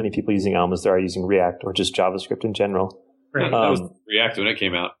nowhere near as many people using Elm as there are using React or just JavaScript in general. Right. That was React when it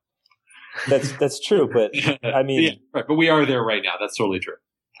came out. That's true, but I mean, yeah, right. But we are there right now. That's totally true.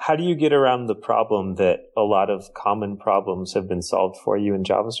 How do you get around the problem that a lot of common problems have been solved for you in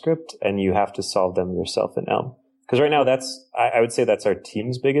JavaScript and you have to solve them yourself in Elm? Because right now I would say that's our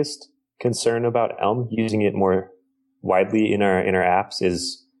team's biggest concern about Elm. Using it more widely in our apps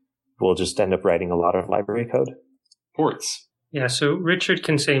is we'll just end up writing a lot of library code. Ports. Yeah, so Richard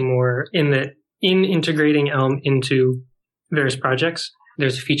can say more in integrating Elm into various projects.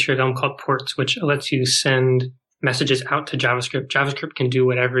 There's a feature of Elm called ports, which lets you send messages out to JavaScript. JavaScript can do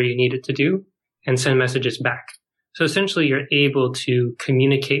whatever you need it to do and send messages back. So essentially, you're able to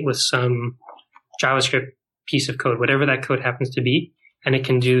communicate with some JavaScript piece of code, whatever that code happens to be, and it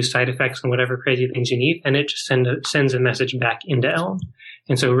can do side effects and whatever crazy things you need, and it just sends a message back into Elm.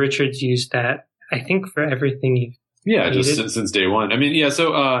 And so Richard's used that, I think, for everything you've needed. Just since day one. I mean,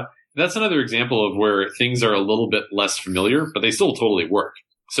 so that's another example of where things are a little bit less familiar, but they still totally work.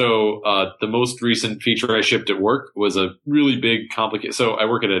 So the most recent feature I shipped at work was a really big, complicated. So I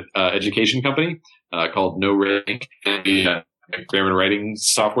work at an education company called No Rank, grammar and writing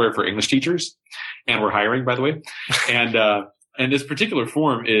software for English teachers, and we're hiring, by the way. And this particular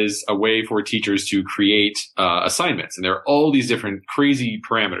form is a way for teachers to create assignments, and there are all these different crazy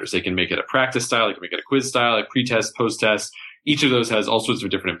parameters. They can make it a practice style, they can make it a quiz style, a pre-test, post-test. Each of those has all sorts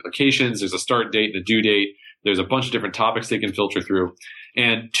of different implications. There's a start date and a due date. There's a bunch of different topics they can filter through.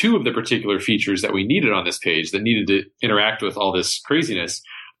 And two of the particular features that we needed on this page that needed to interact with all this craziness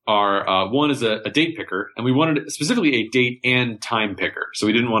are, one is a date picker, and we wanted specifically a date and time picker. So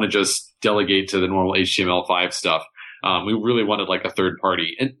we didn't want to just delegate to the normal HTML5 stuff. We really wanted like a third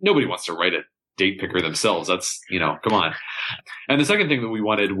party, and nobody wants to write a date picker themselves. That's, come on. And the second thing that we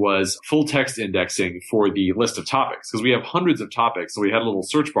wanted was full text indexing for the list of topics, because we have hundreds of topics. So we had a little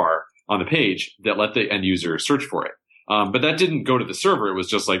search bar on the page that let the end user search for it. But that didn't go to the server. It was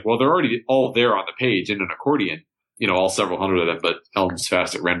just like, well, they're already all there on the page in an accordion, all several hundred of them, but Elm's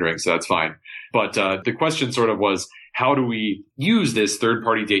fast at rendering, so that's fine. But the question sort of was, how do we use this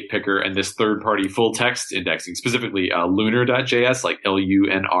third-party date picker and this third-party full-text indexing, specifically lunar.js, like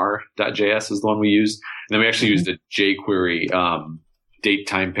lunr.js is the one we used. And then we actually used a jQuery date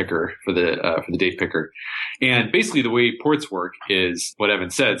time picker for the date picker. And basically the way ports work is what Evan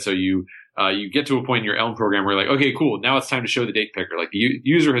said. So you get to a point in your Elm program where you're like, okay, cool, now it's time to show the date picker. Like the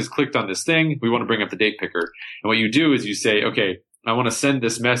user has clicked on this thing, we want to bring up the date picker. And what you do is you say, okay, I want to send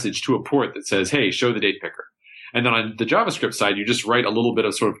this message to a port that says, hey, show the date picker. And then on the JavaScript side, you just write a little bit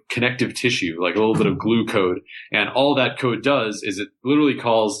of sort of connective tissue, like a little bit of glue code. And all that code does is it literally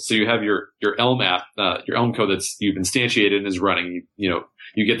calls, so you have your Elm app, your Elm code that's you've instantiated and is running. You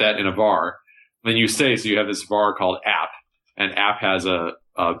get that in a var. Then you say, so you have this var called app, and app has a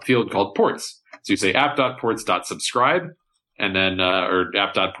field called ports. So you say app.ports.subscribe, and then, or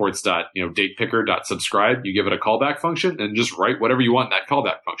app.ports.datepicker.subscribe. You give it a callback function and just write whatever you want in that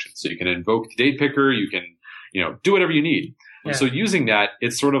callback function. So you can invoke the date picker, you can do whatever you need. Yeah. So using that,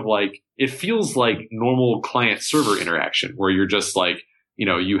 it's sort of like, it feels like normal client server interaction where you're just like,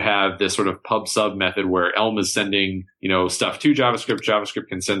 you have this sort of pub sub method where Elm is sending, stuff to JavaScript. JavaScript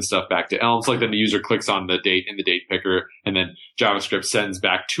can send stuff back to Elm. So like then the user clicks on the date in the date picker, and then JavaScript sends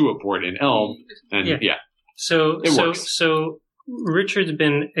back to a port in Elm. And yeah. So it works. So Richard's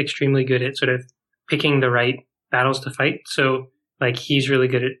been extremely good at sort of picking the right battles to fight. So like he's really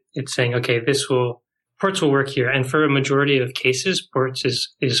good at saying, okay, ports will work here. And for a majority of cases, ports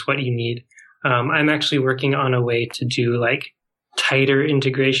is what you need. I'm actually working on a way to do like tighter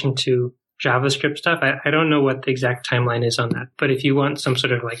integration to JavaScript stuff. I don't know what the exact timeline is on that, but if you want some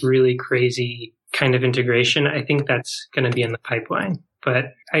sort of like really crazy kind of integration, I think that's going to be in the pipeline.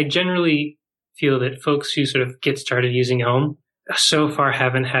 But I generally feel that folks who sort of get started using Elm so far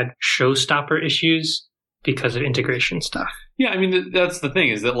haven't had showstopper issues because of integration stuff. Yeah, I mean, that's the thing,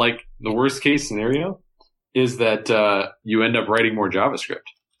 is that like the worst case scenario is that you end up writing more JavaScript.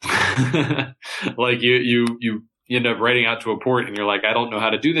 Like you end up writing out to a port and you're like, I don't know how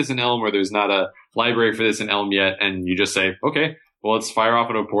to do this in Elm, or there's not a library for this in Elm yet. And you just say, okay, well, let's fire off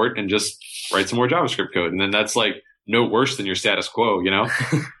at a port and just write some more JavaScript code. And then that's like no worse than your status quo,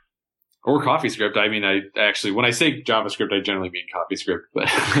 Or CoffeeScript. I mean, I actually, when I say JavaScript, I generally mean CoffeeScript, but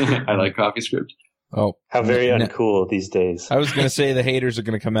I like CoffeeScript. Oh, how very uncool these days. I was going to say the haters are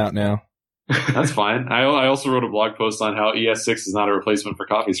going to come out now. That's fine. I also wrote a blog post on how ES6 is not a replacement for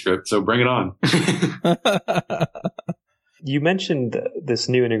CoffeeScript, so bring it on. You mentioned this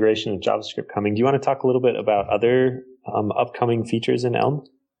new integration of JavaScript coming. Do you want to talk a little bit about other upcoming features in Elm?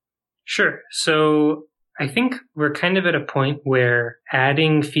 Sure. So I think we're kind of at a point where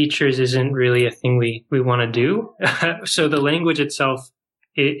adding features isn't really a thing we want to do. So the language itself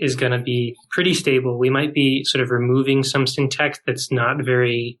is going to be pretty stable. We might be sort of removing some syntax that's not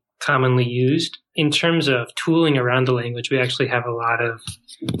very commonly used. In terms of tooling around the language, we actually have a lot of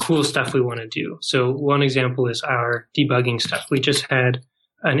cool stuff we want to do. So one example is our debugging stuff. We just had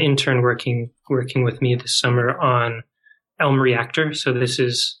an intern working with me this summer on Elm Reactor. So this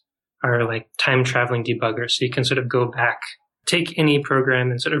is our like time traveling debugger. So you can sort of go back, take any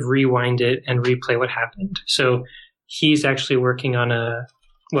program and sort of rewind it and replay what happened. So he's actually working on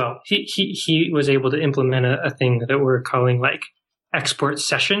he was able to implement a thing that we're calling like export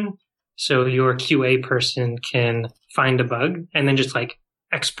session. So your QA person can find a bug and then just like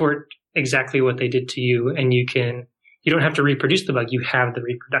export exactly what they did to you. And you don't have to reproduce the bug. You have the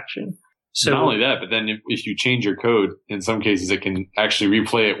reproduction. So not only that, but then if you change your code, in some cases it can actually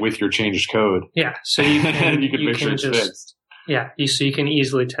replay it with your changed code. Yeah. So you can, you can make sure it's fixed. Yeah. So you can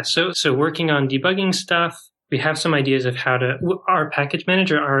easily test. So working on debugging stuff, we have some ideas of our package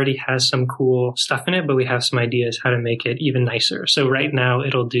manager already has some cool stuff in it, but we have some ideas how to make it even nicer. So right now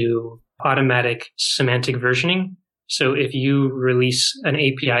it'll do automatic semantic versioning. So if you release an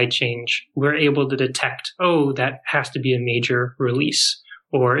API change, we're able to detect, that has to be a major release.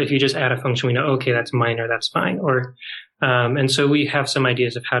 Or if you just add a function, we know, okay, that's minor, that's fine. Or, and so we have some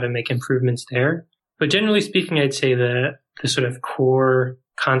ideas of how to make improvements there. But generally speaking, I'd say the sort of core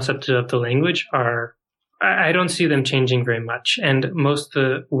concepts of the language I don't see them changing very much. And most of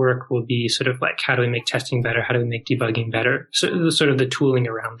the work will be sort of like, how do we make testing better? How do we make debugging better? So sort of the tooling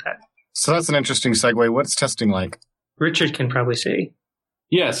around that. So that's an interesting segue. What's testing like? Richard can probably say.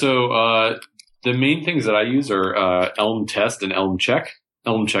 Yeah. So, the main things that I use are, Elm Test and Elm Check.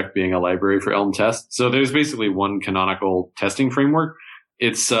 Elm Check being a library for Elm Test. So there's basically one canonical testing framework.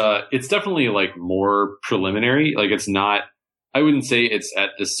 It's definitely like more preliminary. Like it's not I wouldn't say it's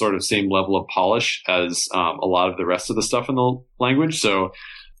at this sort of same level of polish as a lot of the rest of the stuff in the language. So,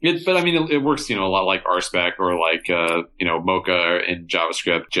 but I mean, it works, a lot like RSpec or like, Mocha in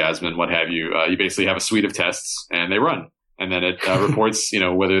JavaScript, Jasmine, what have you. You basically have a suite of tests and they run. And then it reports,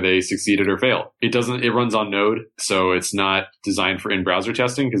 whether they succeeded or failed. It runs on Node, so it's not designed for in-browser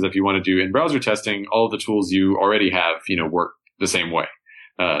testing, because if you want to do in-browser testing, all of the tools you already have, work the same way.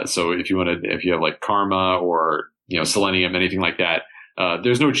 So if you have like Karma or, Selenium, anything like that,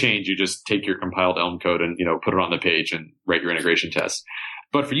 there's no change. You just take your compiled Elm code and, put it on the page and write your integration test.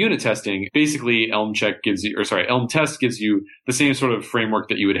 But for unit testing, basically Elm test gives you the same sort of framework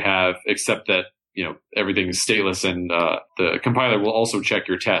that you would have, except that everything is stateless, and the compiler will also check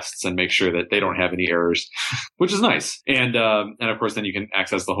your tests and make sure that they don't have any errors, which is nice. And of course, then you can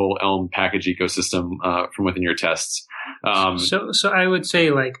access the whole Elm package ecosystem from within your tests. So I would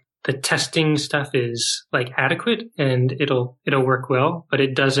say like the testing stuff is like adequate and it'll work well, but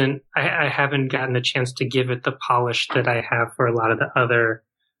it doesn't. I haven't gotten a chance to give it the polish that I have for a lot of the other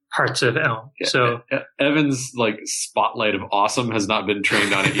parts of Elm. Yeah, so Evan's like spotlight of awesome has not been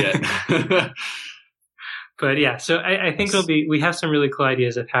trained on it yet. But yeah, so I think we have some really cool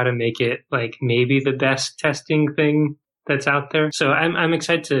ideas of how to make it like maybe the best testing thing that's out there. So I'm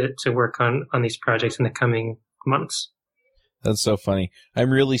excited to work on these projects in the coming months. That's so funny.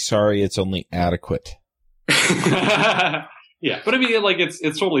 I'm really sorry it's only adequate. Yeah, but I mean, like it's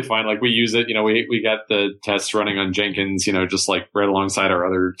totally fine. Like we use it, we got the tests running on Jenkins, just like right alongside our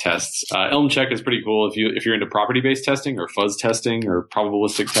other tests. Elm check is pretty cool if you're into property-based testing or fuzz testing or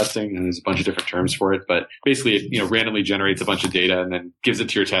probabilistic testing, and there's a bunch of different terms for it. But basically, it randomly generates a bunch of data and then gives it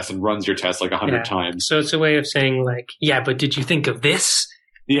to your test and runs your test like 100 times. So it's a way of saying like, yeah, but did you think of this?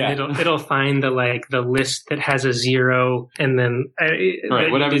 Yeah, it'll find the list that has a 0, and then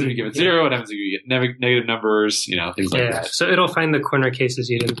right. What happens if you give it 0? What happens if you get negative numbers? Things like that. So it'll find the corner cases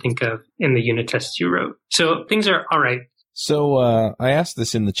you didn't think of in the unit tests you wrote. So things are all right. So I asked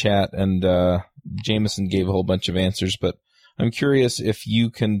this in the chat, and Jameson gave a whole bunch of answers, but I'm curious if you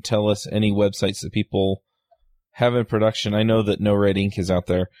can tell us any websites that people have in production. I know that No Red Ink is out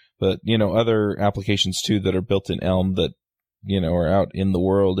there, but other applications too that are built in Elm that are out in the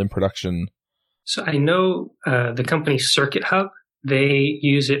world in production. So I know the company Circuit Hub, they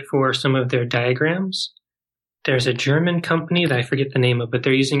use it for some of their diagrams. There's a German company that I forget the name of, but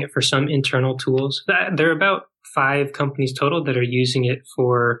they're using it for some internal tools. There are about 5 companies total that are using it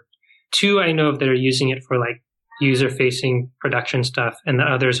for. 2 I know of that are using it for like user-facing production stuff, and the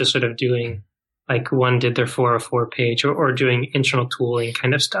others are sort of doing like one did their 404 page or doing internal tooling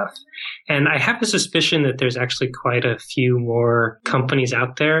kind of stuff. And I have a suspicion that there's actually quite a few more companies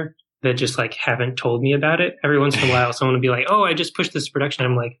out there that just like haven't told me about it. Every once in a while, someone will be like, oh, I just pushed this to production.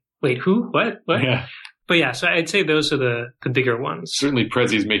 I'm like, wait, who? What? Yeah. But yeah, so I'd say those are the bigger ones. Certainly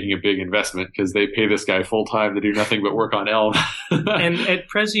Prezi's making a big investment because they pay this guy full time to do nothing but work on Elm. And at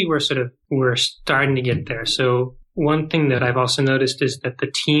Prezi, we're starting to get there. So one thing that I've also noticed is that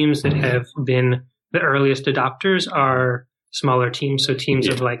the teams that have been the earliest adopters are smaller teams, so teams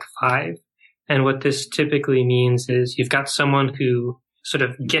of like 5. And what this typically means is you've got someone who sort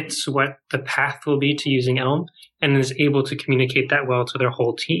of gets what the path will be to using Elm and is able to communicate that well to their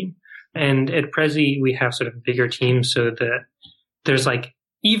whole team. And at Prezi, we have sort of bigger teams so that there's like,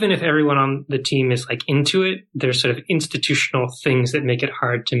 even if everyone on the team is like into it, there's sort of institutional things that make it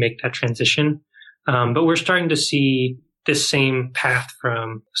hard to make that transition. But we're starting to see this same path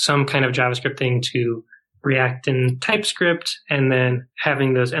from some kind of JavaScript thing to React and TypeScript, and then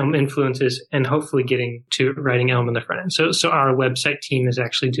having those Elm influences and hopefully getting to writing Elm in the front end. So our website team is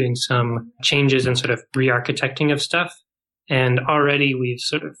actually doing some changes and sort of re-architecting of stuff. And already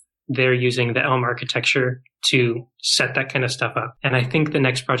they're using the Elm architecture to set that kind of stuff up. And I think the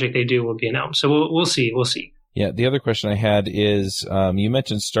next project they do will be in Elm. So we'll see. Yeah. The other question I had is, you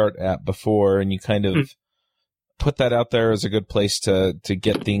mentioned Start App before, and you kind of put that out there as a good place to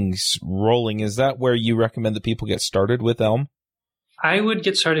get things rolling. Is that where you recommend that people get started with Elm? I would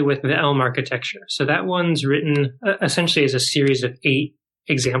get started with the Elm architecture. So that one's written essentially as a series of 8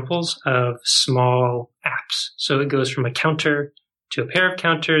 examples of small apps. So it goes from a counter to a pair of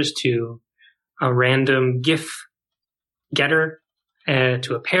counters to a random GIF getter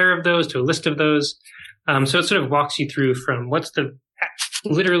to a pair of those to a list of those. So it sort of walks you through from what's the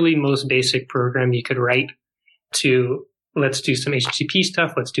literally most basic program you could write to let's do some HTTP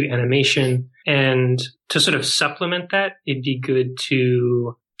stuff, let's do animation. And to sort of supplement that, it'd be good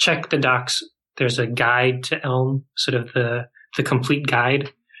to check the docs. There's a guide to Elm, sort of the complete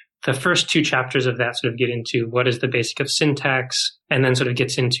guide. The first 2 chapters of that sort of get into what is the basic of syntax, and then sort of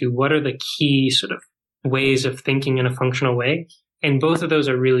gets into what are the key sort of ways of thinking in a functional way. And both of those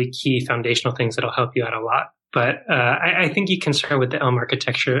are really key foundational things that'll help you out a lot. But I think you can start with the Elm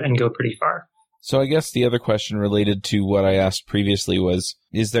architecture and go pretty far. So I guess the other question related to what I asked previously was,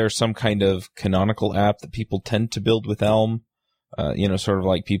 is there some kind of canonical app that people tend to build with Elm? Sort of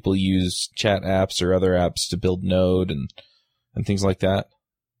like people use chat apps or other apps to build Node and things like that.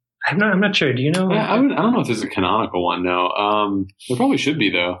 I'm not sure. Do you know? Yeah, I don't know if there's a canonical one. No, there probably should be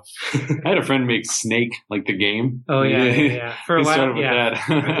though. I had a friend make Snake, like the game. Oh yeah. For a while, started with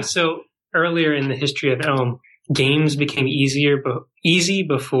that. So earlier in the history of Elm, games became easy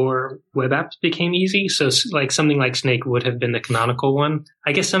before web apps became easy. So like something like Snake would have been the canonical one.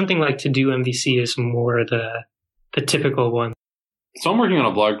 I guess something like To Do MVC is more the typical one. So I'm working on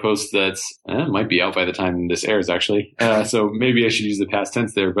a blog post that's might be out by the time this airs, actually. So maybe I should use the past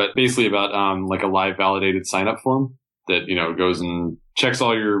tense there, but basically about like a live validated sign up form that, goes and checks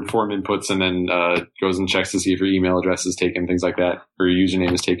all your form inputs and then goes and checks to see if your email address is taken, things like that, or your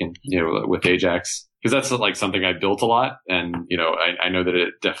username is taken, with Ajax. Because that's like something I built a lot, and I know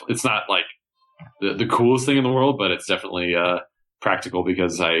that it's not like the coolest thing in the world, but it's definitely practical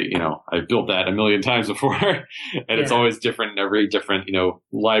because I built that a million times before, and it's always different in every different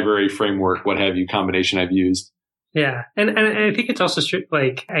library, framework, what have you, combination I've used. Yeah, and I think it's also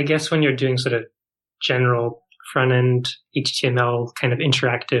like, I guess when you're doing sort of general front end HTML kind of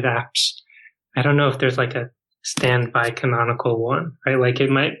interactive apps, I don't know if there's like a standby canonical one, right? Like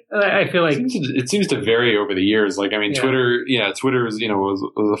it might, I feel like it seems to vary over the years. Like, I mean, Twitter is,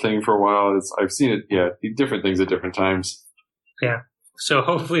 was a thing for a while. I've seen it, different things at different times. Yeah. So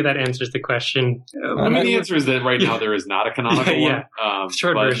hopefully that answers the question. The answer is that right now there is not a canonical one.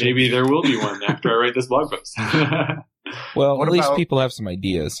 Short but version. Maybe there will be one after I write this blog post. Well, at least people have some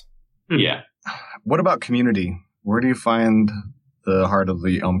ideas. Yeah. What about community? Where do you find the heart of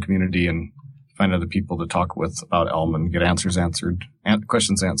the Elm community and find other people to talk with about Elm and get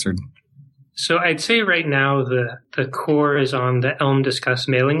questions answered? So I'd say right now the core is on the Elm Discuss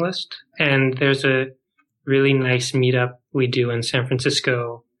mailing list, and there's a really nice meetup we do in San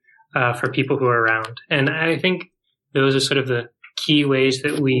Francisco for people who are around. And I think those are sort of the key ways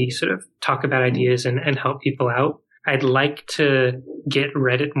that we sort of talk about ideas and help people out. I'd like to get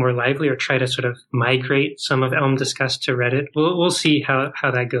Reddit more lively, or try to sort of migrate some of Elm Discuss to Reddit. We'll see how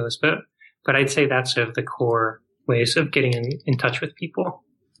that goes. But I'd say that's sort of the core ways of getting in touch with people.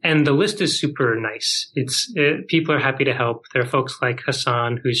 And the list is super nice. People are happy to help. There are folks like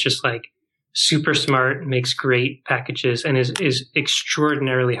Hassan, who's just like super smart, makes great packages, and is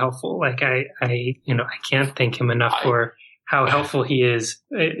extraordinarily helpful. Like I can't thank him enough for how helpful he is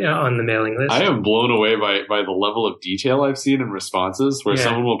on the mailing list. I am blown away by the level of detail I've seen in responses, where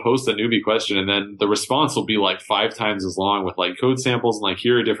someone will post a newbie question and then the response will be like 5 times as long with like code samples and like,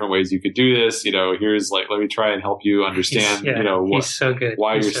 here are different ways you could do this. Here's like, let me try and help you understand, he's so good.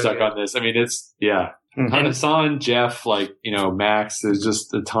 Why you're stuck on this. I mean, it's, Mm-hmm. And Hassan, Jeff, like, Max, there's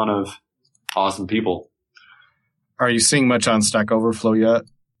just a ton of awesome people. Are you seeing much on Stack Overflow yet?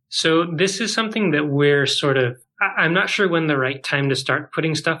 So this is something that we're sort of, I'm not sure when the right time to start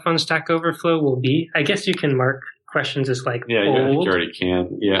putting stuff on Stack Overflow will be. I guess you can mark questions as like old. I think you already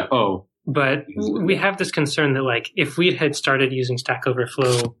can. Yeah. Oh. But we have this concern that like if we had started using Stack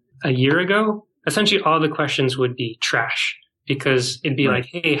Overflow a year ago, essentially all the questions would be trash, because it'd be like,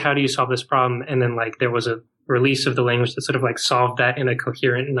 hey, how do you solve this problem? And then like there was a release of the language that sort of like solved that in a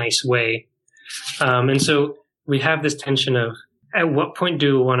coherent, nice way. And so we have this tension of, at what point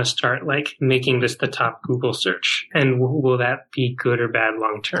do we want to start like making this the top Google search? And will that be good or bad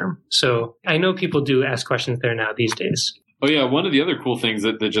long term? So I know people do ask questions there now these days. Oh yeah, one of the other cool things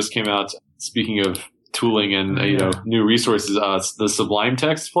that just came out, speaking of tooling and new resources, the Sublime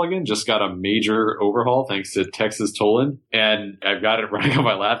Text plugin just got a major overhaul thanks to Texas Tolan, and I've got it running on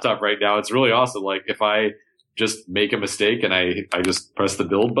my laptop right now. It's really awesome. Like if I just make a mistake and I just press the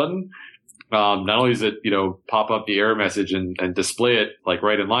build button, not only does it, pop up the error message and display it like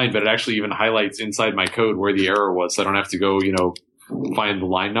right in line, but it actually even highlights inside my code where the error was. So I don't have to go, find the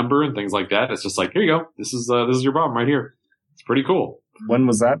line number and things like that. It's just like, here you go. This is your problem right here. It's pretty cool. When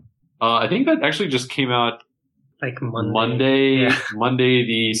was that? I think that actually just came out like Monday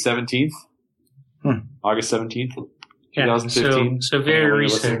the 17th, August 17th, 2015. So very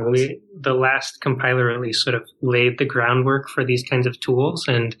recently, the last compiler release sort of laid the groundwork for these kinds of tools,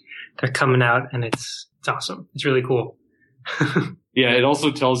 and they're coming out, and it's awesome. It's really cool. Yeah, it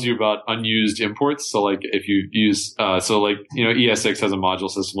also tells you about unused imports. So like if you use, ES6 has a module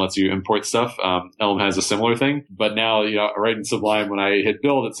system, lets you import stuff. Elm has a similar thing. But now, right in Sublime, when I hit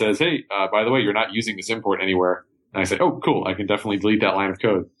build, it says, hey, by the way, you're not using this import anywhere. And I say, oh, cool. I can definitely delete that line of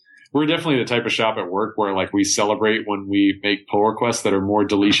code. we're definitely the type of shop at work where like we celebrate when we make pull requests that are more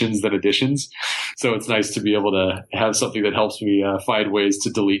deletions than additions. So it's nice to be able to have something that helps me find ways to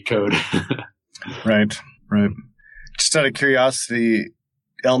delete code. Right. Just out of curiosity,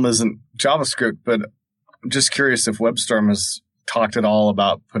 Elm isn't JavaScript, but I'm just curious if WebStorm has talked at all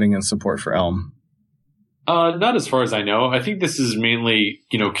about putting in support for Elm. Not as far as I know. I think this is mainly,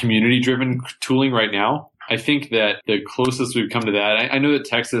 community-driven tooling right now. I think that the closest we've come to that, I know that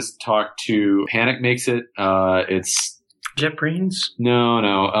Texas talked to Panic makes it. It's JetBrains?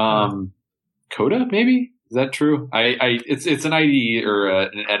 No. Coda, maybe? Is that true? It's an IDE or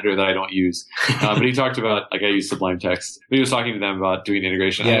an editor that I don't use. But he talked about, I use Sublime Text. But he was talking to them about doing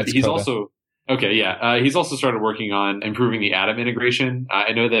integration. Yeah, he's Coda. Also... Okay, yeah. He's also started working on improving the Atom integration.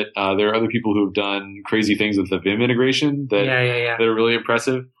 I know that there are other people who have done crazy things with the Vim integration that are really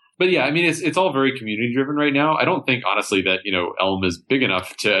impressive. But yeah, I mean, it's all very community driven right now. I don't think, honestly, that, Elm is big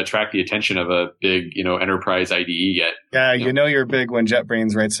enough to attract the attention of a big, enterprise IDE yet. Yeah, you're big when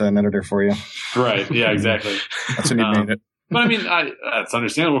JetBrains writes an editor for you. Right. Yeah, exactly. That's when you made it. But I mean, that's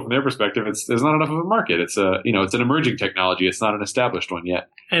understandable from their perspective. There's not enough of a market. It's it's an emerging technology. It's not an established one yet.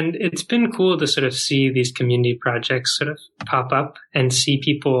 And it's been cool to sort of see these community projects sort of pop up and see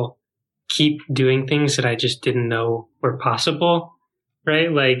people keep doing things that I just didn't know were possible, right?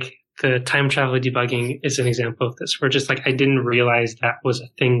 Like the time travel debugging is an example of this, where just like I didn't realize that was a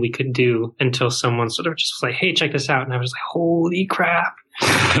thing we could do until someone sort of just was like, hey, check this out. And I was like, holy crap.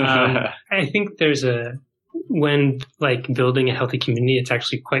 I think when like building a healthy community, it's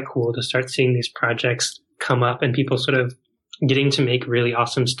actually quite cool to start seeing these projects come up and people sort of getting to make really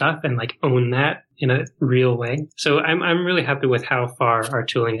awesome stuff and like own that in a real way. So I'm really happy with how far our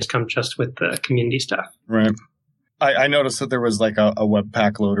tooling has come just with the community stuff. Right. I noticed that there was like a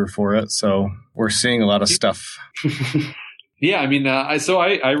Webpack loader for it, so we're seeing a lot of stuff. Yeah, I mean,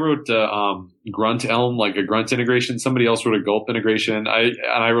 I wrote Grunt Elm, like a Grunt integration. Somebody else wrote a Gulp integration.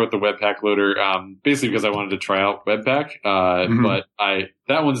 I wrote the Webpack loader basically because I wanted to try out Webpack. But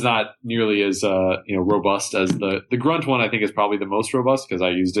that one's not nearly as robust as the Grunt one. I think is probably the most robust because I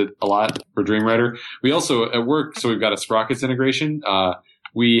used it a lot for Dreamwriter. We also at work, so we've got a Sprockets integration.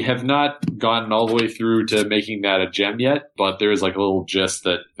 We have not gotten all the way through to making that a gem yet, but there is like a little gist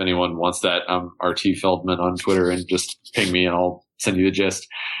that if anyone wants that, RT Feldman on Twitter and just ping me and I'll send you the gist.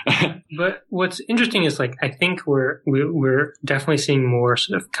 But what's interesting is like, I think we're definitely seeing more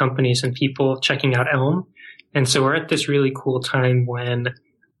sort of companies and people checking out Elm. And so we're at this really cool time when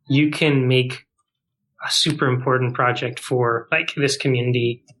you can make a super important project for like this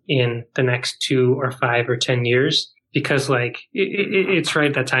community in the next 2 or 5 or 10 years. Because like it's right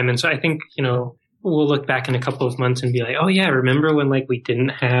at that time. And so I think, we'll look back in a couple of months and be like, oh yeah, remember when like we didn't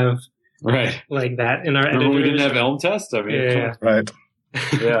have like that in our editors? When we didn't have Elm test? I mean, yeah. Right.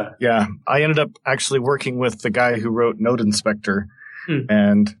 Yeah. Yeah. I ended up actually working with the guy who wrote Node Inspector.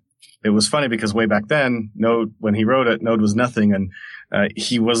 And it was funny because way back then, Node, when he wrote it, Node was nothing. And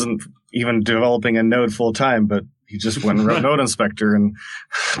he wasn't even developing a Node full time, but he just went and wrote Node Inspector. And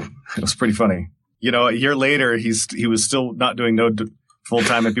it was pretty funny. A year later, he was still not doing Node full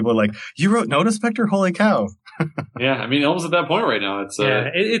time, and people are like, "You wrote Node Inspector? Holy cow!" Yeah, I mean, Elm's at that point right now. It's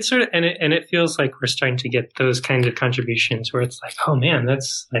sort of, and it feels like we're starting to get those kinds of contributions where it's like, oh man,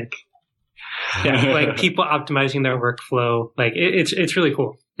 that's like, like people optimizing their workflow. Like it's really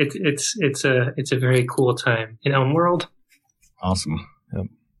cool. It's a very cool time in Elm world. Awesome. Yep.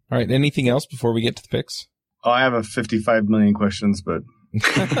 All right. Anything else before we get to the picks? Oh, I have a 55 million questions, but.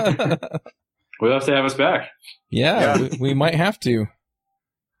 We'll have to have us back. Yeah. We might have to.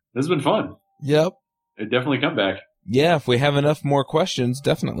 This has been fun. Yep. It'd definitely come back. Yeah, if we have enough more questions,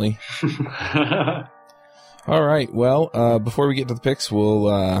 definitely. All right. Well, before we get to the picks,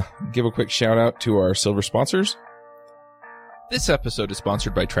 we'll give a quick shout out to our silver sponsors. This episode is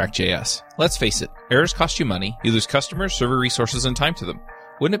sponsored by Track.js. Let's face it, errors cost you money. You lose customers, server resources, and time to them.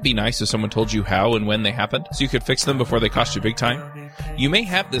 Wouldn't it be nice if someone told you how and when they happened, so you could fix them before they cost you big time? You may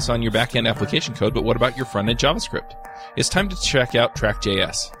have this on your back-end application code, but what about your front-end JavaScript? It's time to check out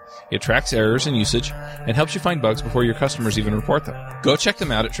Track.js. It tracks errors and usage and helps you find bugs before your customers even report them. Go check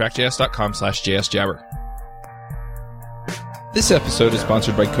them out at trackjs.com/jsjabber. This episode is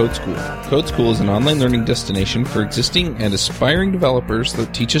sponsored by Code School. Code School is an online learning destination for existing and aspiring developers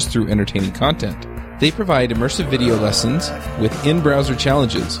that teaches through entertaining content. They provide immersive video lessons with in-browser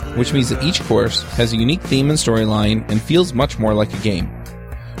challenges, which means that each course has a unique theme and storyline and feels much more like a game.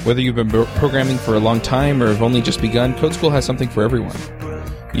 Whether you've been programming for a long time or have only just begun, Code School has something for everyone.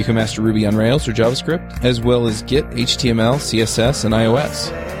 You can master Ruby on Rails or JavaScript, as well as Git, HTML, CSS, and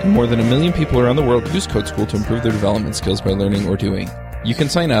iOS. And more than 1 million people around the world use Code School to improve their development skills by learning or doing. You can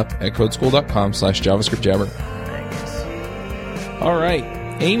sign up at codeschool.com/JavaScriptJabber. All right.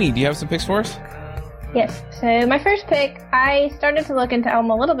 Amy, do you have some picks for us? Yes. So my first pick, I started to look into Elm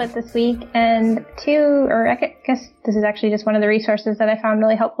a little bit this week, and I guess this is actually just one of the resources that I found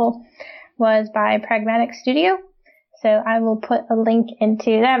really helpful, was by Pragmatic Studio. So I will put a link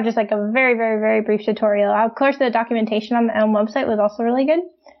into that. I have just like a very, very, very brief tutorial. Of course, the documentation on the Elm website was also really good,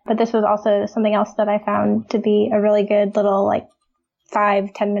 but this was also something else that I found to be a really good little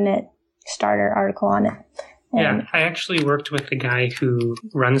 5-10 minute starter article on it. Yeah, I actually worked with the guy who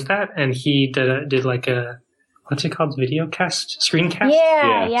runs that, and he did like a, what's it called, screencast?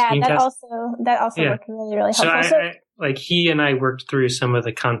 Yeah, screencast. that also worked really, really helpful. So he and I worked through some of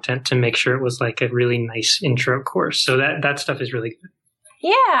the content to make sure it was like a really nice intro course. So that stuff is really good.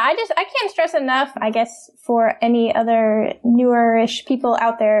 Yeah, I can't stress enough, I guess, for any other newer-ish people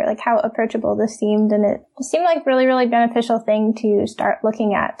out there, like how approachable this seemed, and it seemed like really, really beneficial thing to start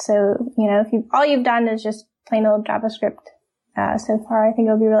looking at. So, if all you've done is just plain old JavaScript so far, I think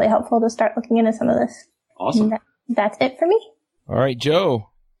it would be really helpful to start looking into some of this. Awesome. That's it for me. All right, Joe,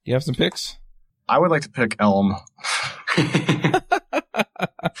 do you have some picks? I would like to pick Elm.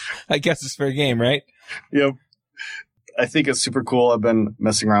 I guess it's fair game, right? Yep. I think it's super cool. I've been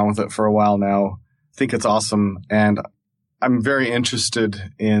messing around with it for a while now. I think it's awesome. And I'm very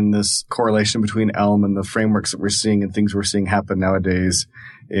interested in this correlation between Elm and the frameworks that we're seeing and things we're seeing happen nowadays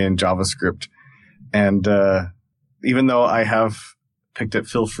in JavaScript. And even though I have picked it,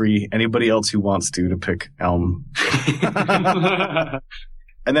 feel free, anybody else who wants to pick Elm.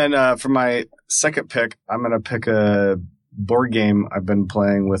 And then for my second pick, I'm going to pick a board game I've been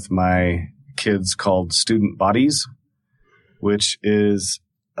playing with my kids called Student Bodies, which is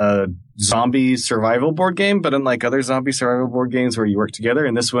a zombie survival board game, but unlike other zombie survival board games where you work together,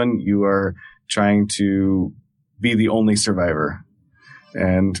 in this one you are trying to be the only survivor.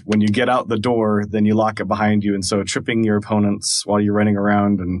 And when you get out the door, then you lock it behind you. And so tripping your opponents while you're running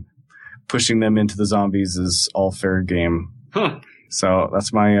around and pushing them into the zombies is all fair game. Huh. So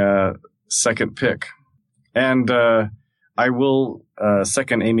that's my second pick. And I will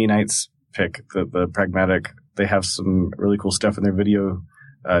second Amy Knight's pick, the Pragmatic. They have some really cool stuff in their video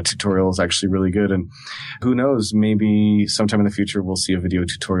tutorial is actually really good. And who knows, maybe sometime in the future we'll see a video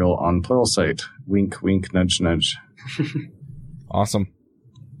tutorial on Pluralsight. Wink, wink, nudge, nudge. Awesome.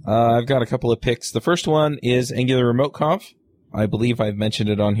 I've got a couple of picks. The first one is Angular Remote Conf. I believe I've mentioned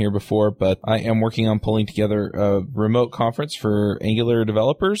it on here before, but I am working on pulling together a remote conference for Angular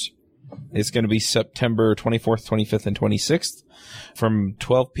developers. It's going to be September 24th, 25th, and 26th from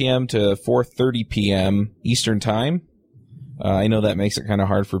 12 p.m. to 4:30 p.m. Eastern Time. I know that makes it kind of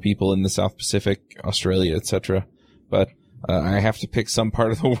hard for people in the South Pacific, Australia, etc., but I have to pick some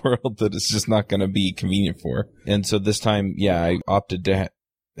part of the world that it's just not going to be convenient for. And so this time, I opted to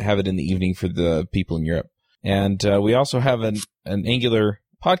have it in the evening for the people in Europe. And we also have an Angular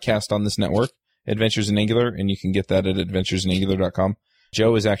podcast on this network, Adventures in Angular, and you can get that at adventuresinangular.com.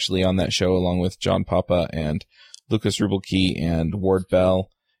 Joe is actually on that show along with John Papa and Lucas Rubelkey and Ward Bell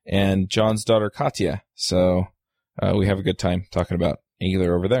and John's daughter Katya. So we have a good time talking about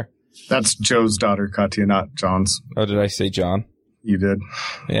Angular over there. That's Joe's daughter, Katya, not John's. Oh, did I say John? You did.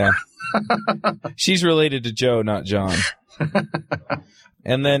 Yeah. She's related to Joe, not John.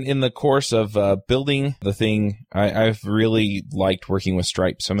 And then in the course of building the thing, I've really liked working with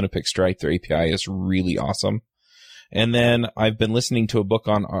Stripe. So I'm going to pick Stripe. Their API is really awesome. And then I've been listening to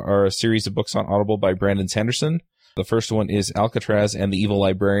a series of books on Audible by Brandon Sanderson. The first one is Alcatraz and the Evil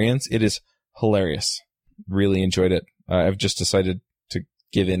Librarians. It is hilarious. Really enjoyed it. I've just decided to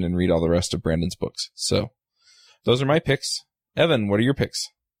give in and read all the rest of Brandon's books. So those are my picks. Evan, what are your picks?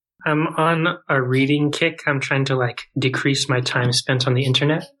 I'm on a reading kick. I'm trying to decrease my time spent on the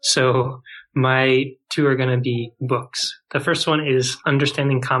internet. So my two are going to be books. The first one is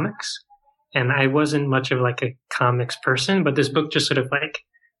Understanding Comics. And I wasn't much of a comics person, but this book just sort of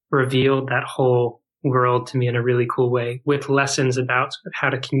revealed that whole world to me in a really cool way with lessons about how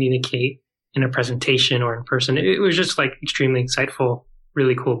to communicate in a presentation or in person. It was just extremely insightful,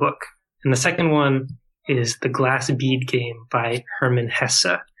 really cool book. And the second one is The Glass Bead Game by Hermann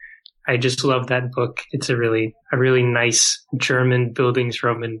Hesse. I just love that book. It's a really nice German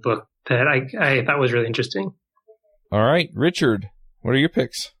Bildungsroman book that I thought was really interesting. All right, Richard, what are your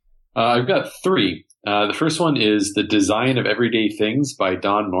picks? I've got three. The first one is The Design of Everyday Things by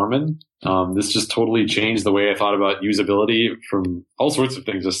Don Norman. This just totally changed the way I thought about usability from all sorts of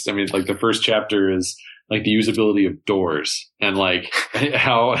things. The first chapter is the usability of doors and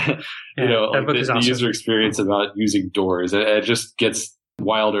how, the awesome. user experience about using doors. It just gets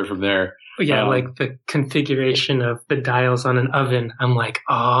wilder from there. Yeah, like the configuration of the dials on an oven. I'm like,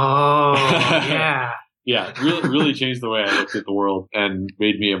 oh, yeah. Yeah, really changed the way I looked at the world and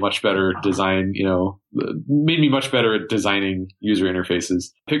made me a much better design, made me much better at designing user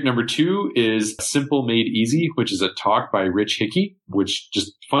interfaces. Pick number 2 is Simple Made Easy, which is a talk by Rich Hickey, which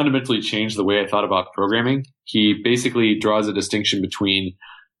just fundamentally changed the way I thought about programming. He basically draws a distinction between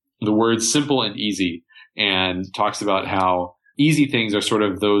the words simple and easy and talks about how easy things are sort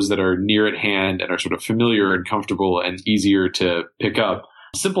of those that are near at hand and are sort of familiar and comfortable and easier to pick up.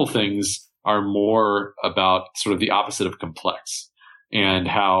 Simple things are more about sort of the opposite of complex, and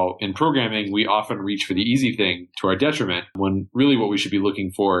how in programming we often reach for the easy thing to our detriment when really what we should be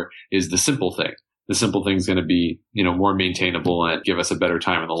looking for is the simple thing. The simple thing is going to be, more maintainable and give us a better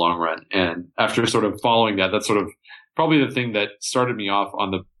time in the long run. And after sort of following that, that's sort of probably the thing that started me off on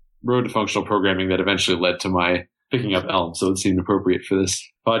the road to functional programming that eventually led to my picking up Elm. So it seemed appropriate for this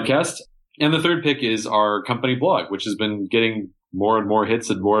podcast. And the third pick is our company blog, which has been getting more and more hits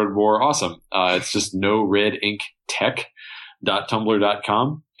and more awesome. It's just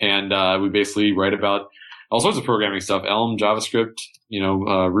noredinktech.tumblr.com. And we basically write about all sorts of programming stuff, Elm, JavaScript,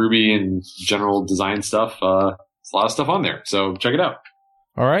 Ruby and general design stuff. There's a lot of stuff on there. So check it out.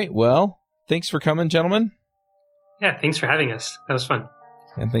 All right. Well, thanks for coming, gentlemen. Yeah, thanks for having us. That was fun.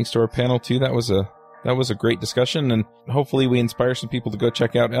 And thanks to our panel, too. That was a great discussion, and hopefully we inspire some people to go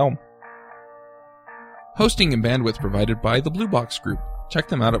check out Elm. Hosting and bandwidth provided by the Blue Box Group. Check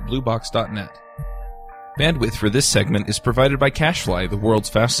them out at bluebox.net. Bandwidth for this segment is provided by CacheFly, the world's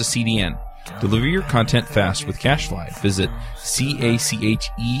fastest CDN. Deliver your content fast with CacheFly. Visit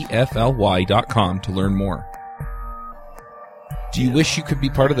CACHEFLY.com to learn more. Do you wish you could be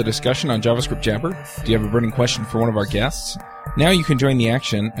part of the discussion on JavaScript Jabber? Do you have a burning question for one of our guests? Now you can join the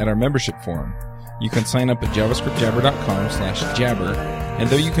action at our membership forum. You can sign up at javascriptjabber.com/jabber, and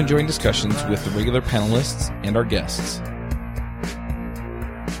there you can join discussions with the regular panelists and our guests.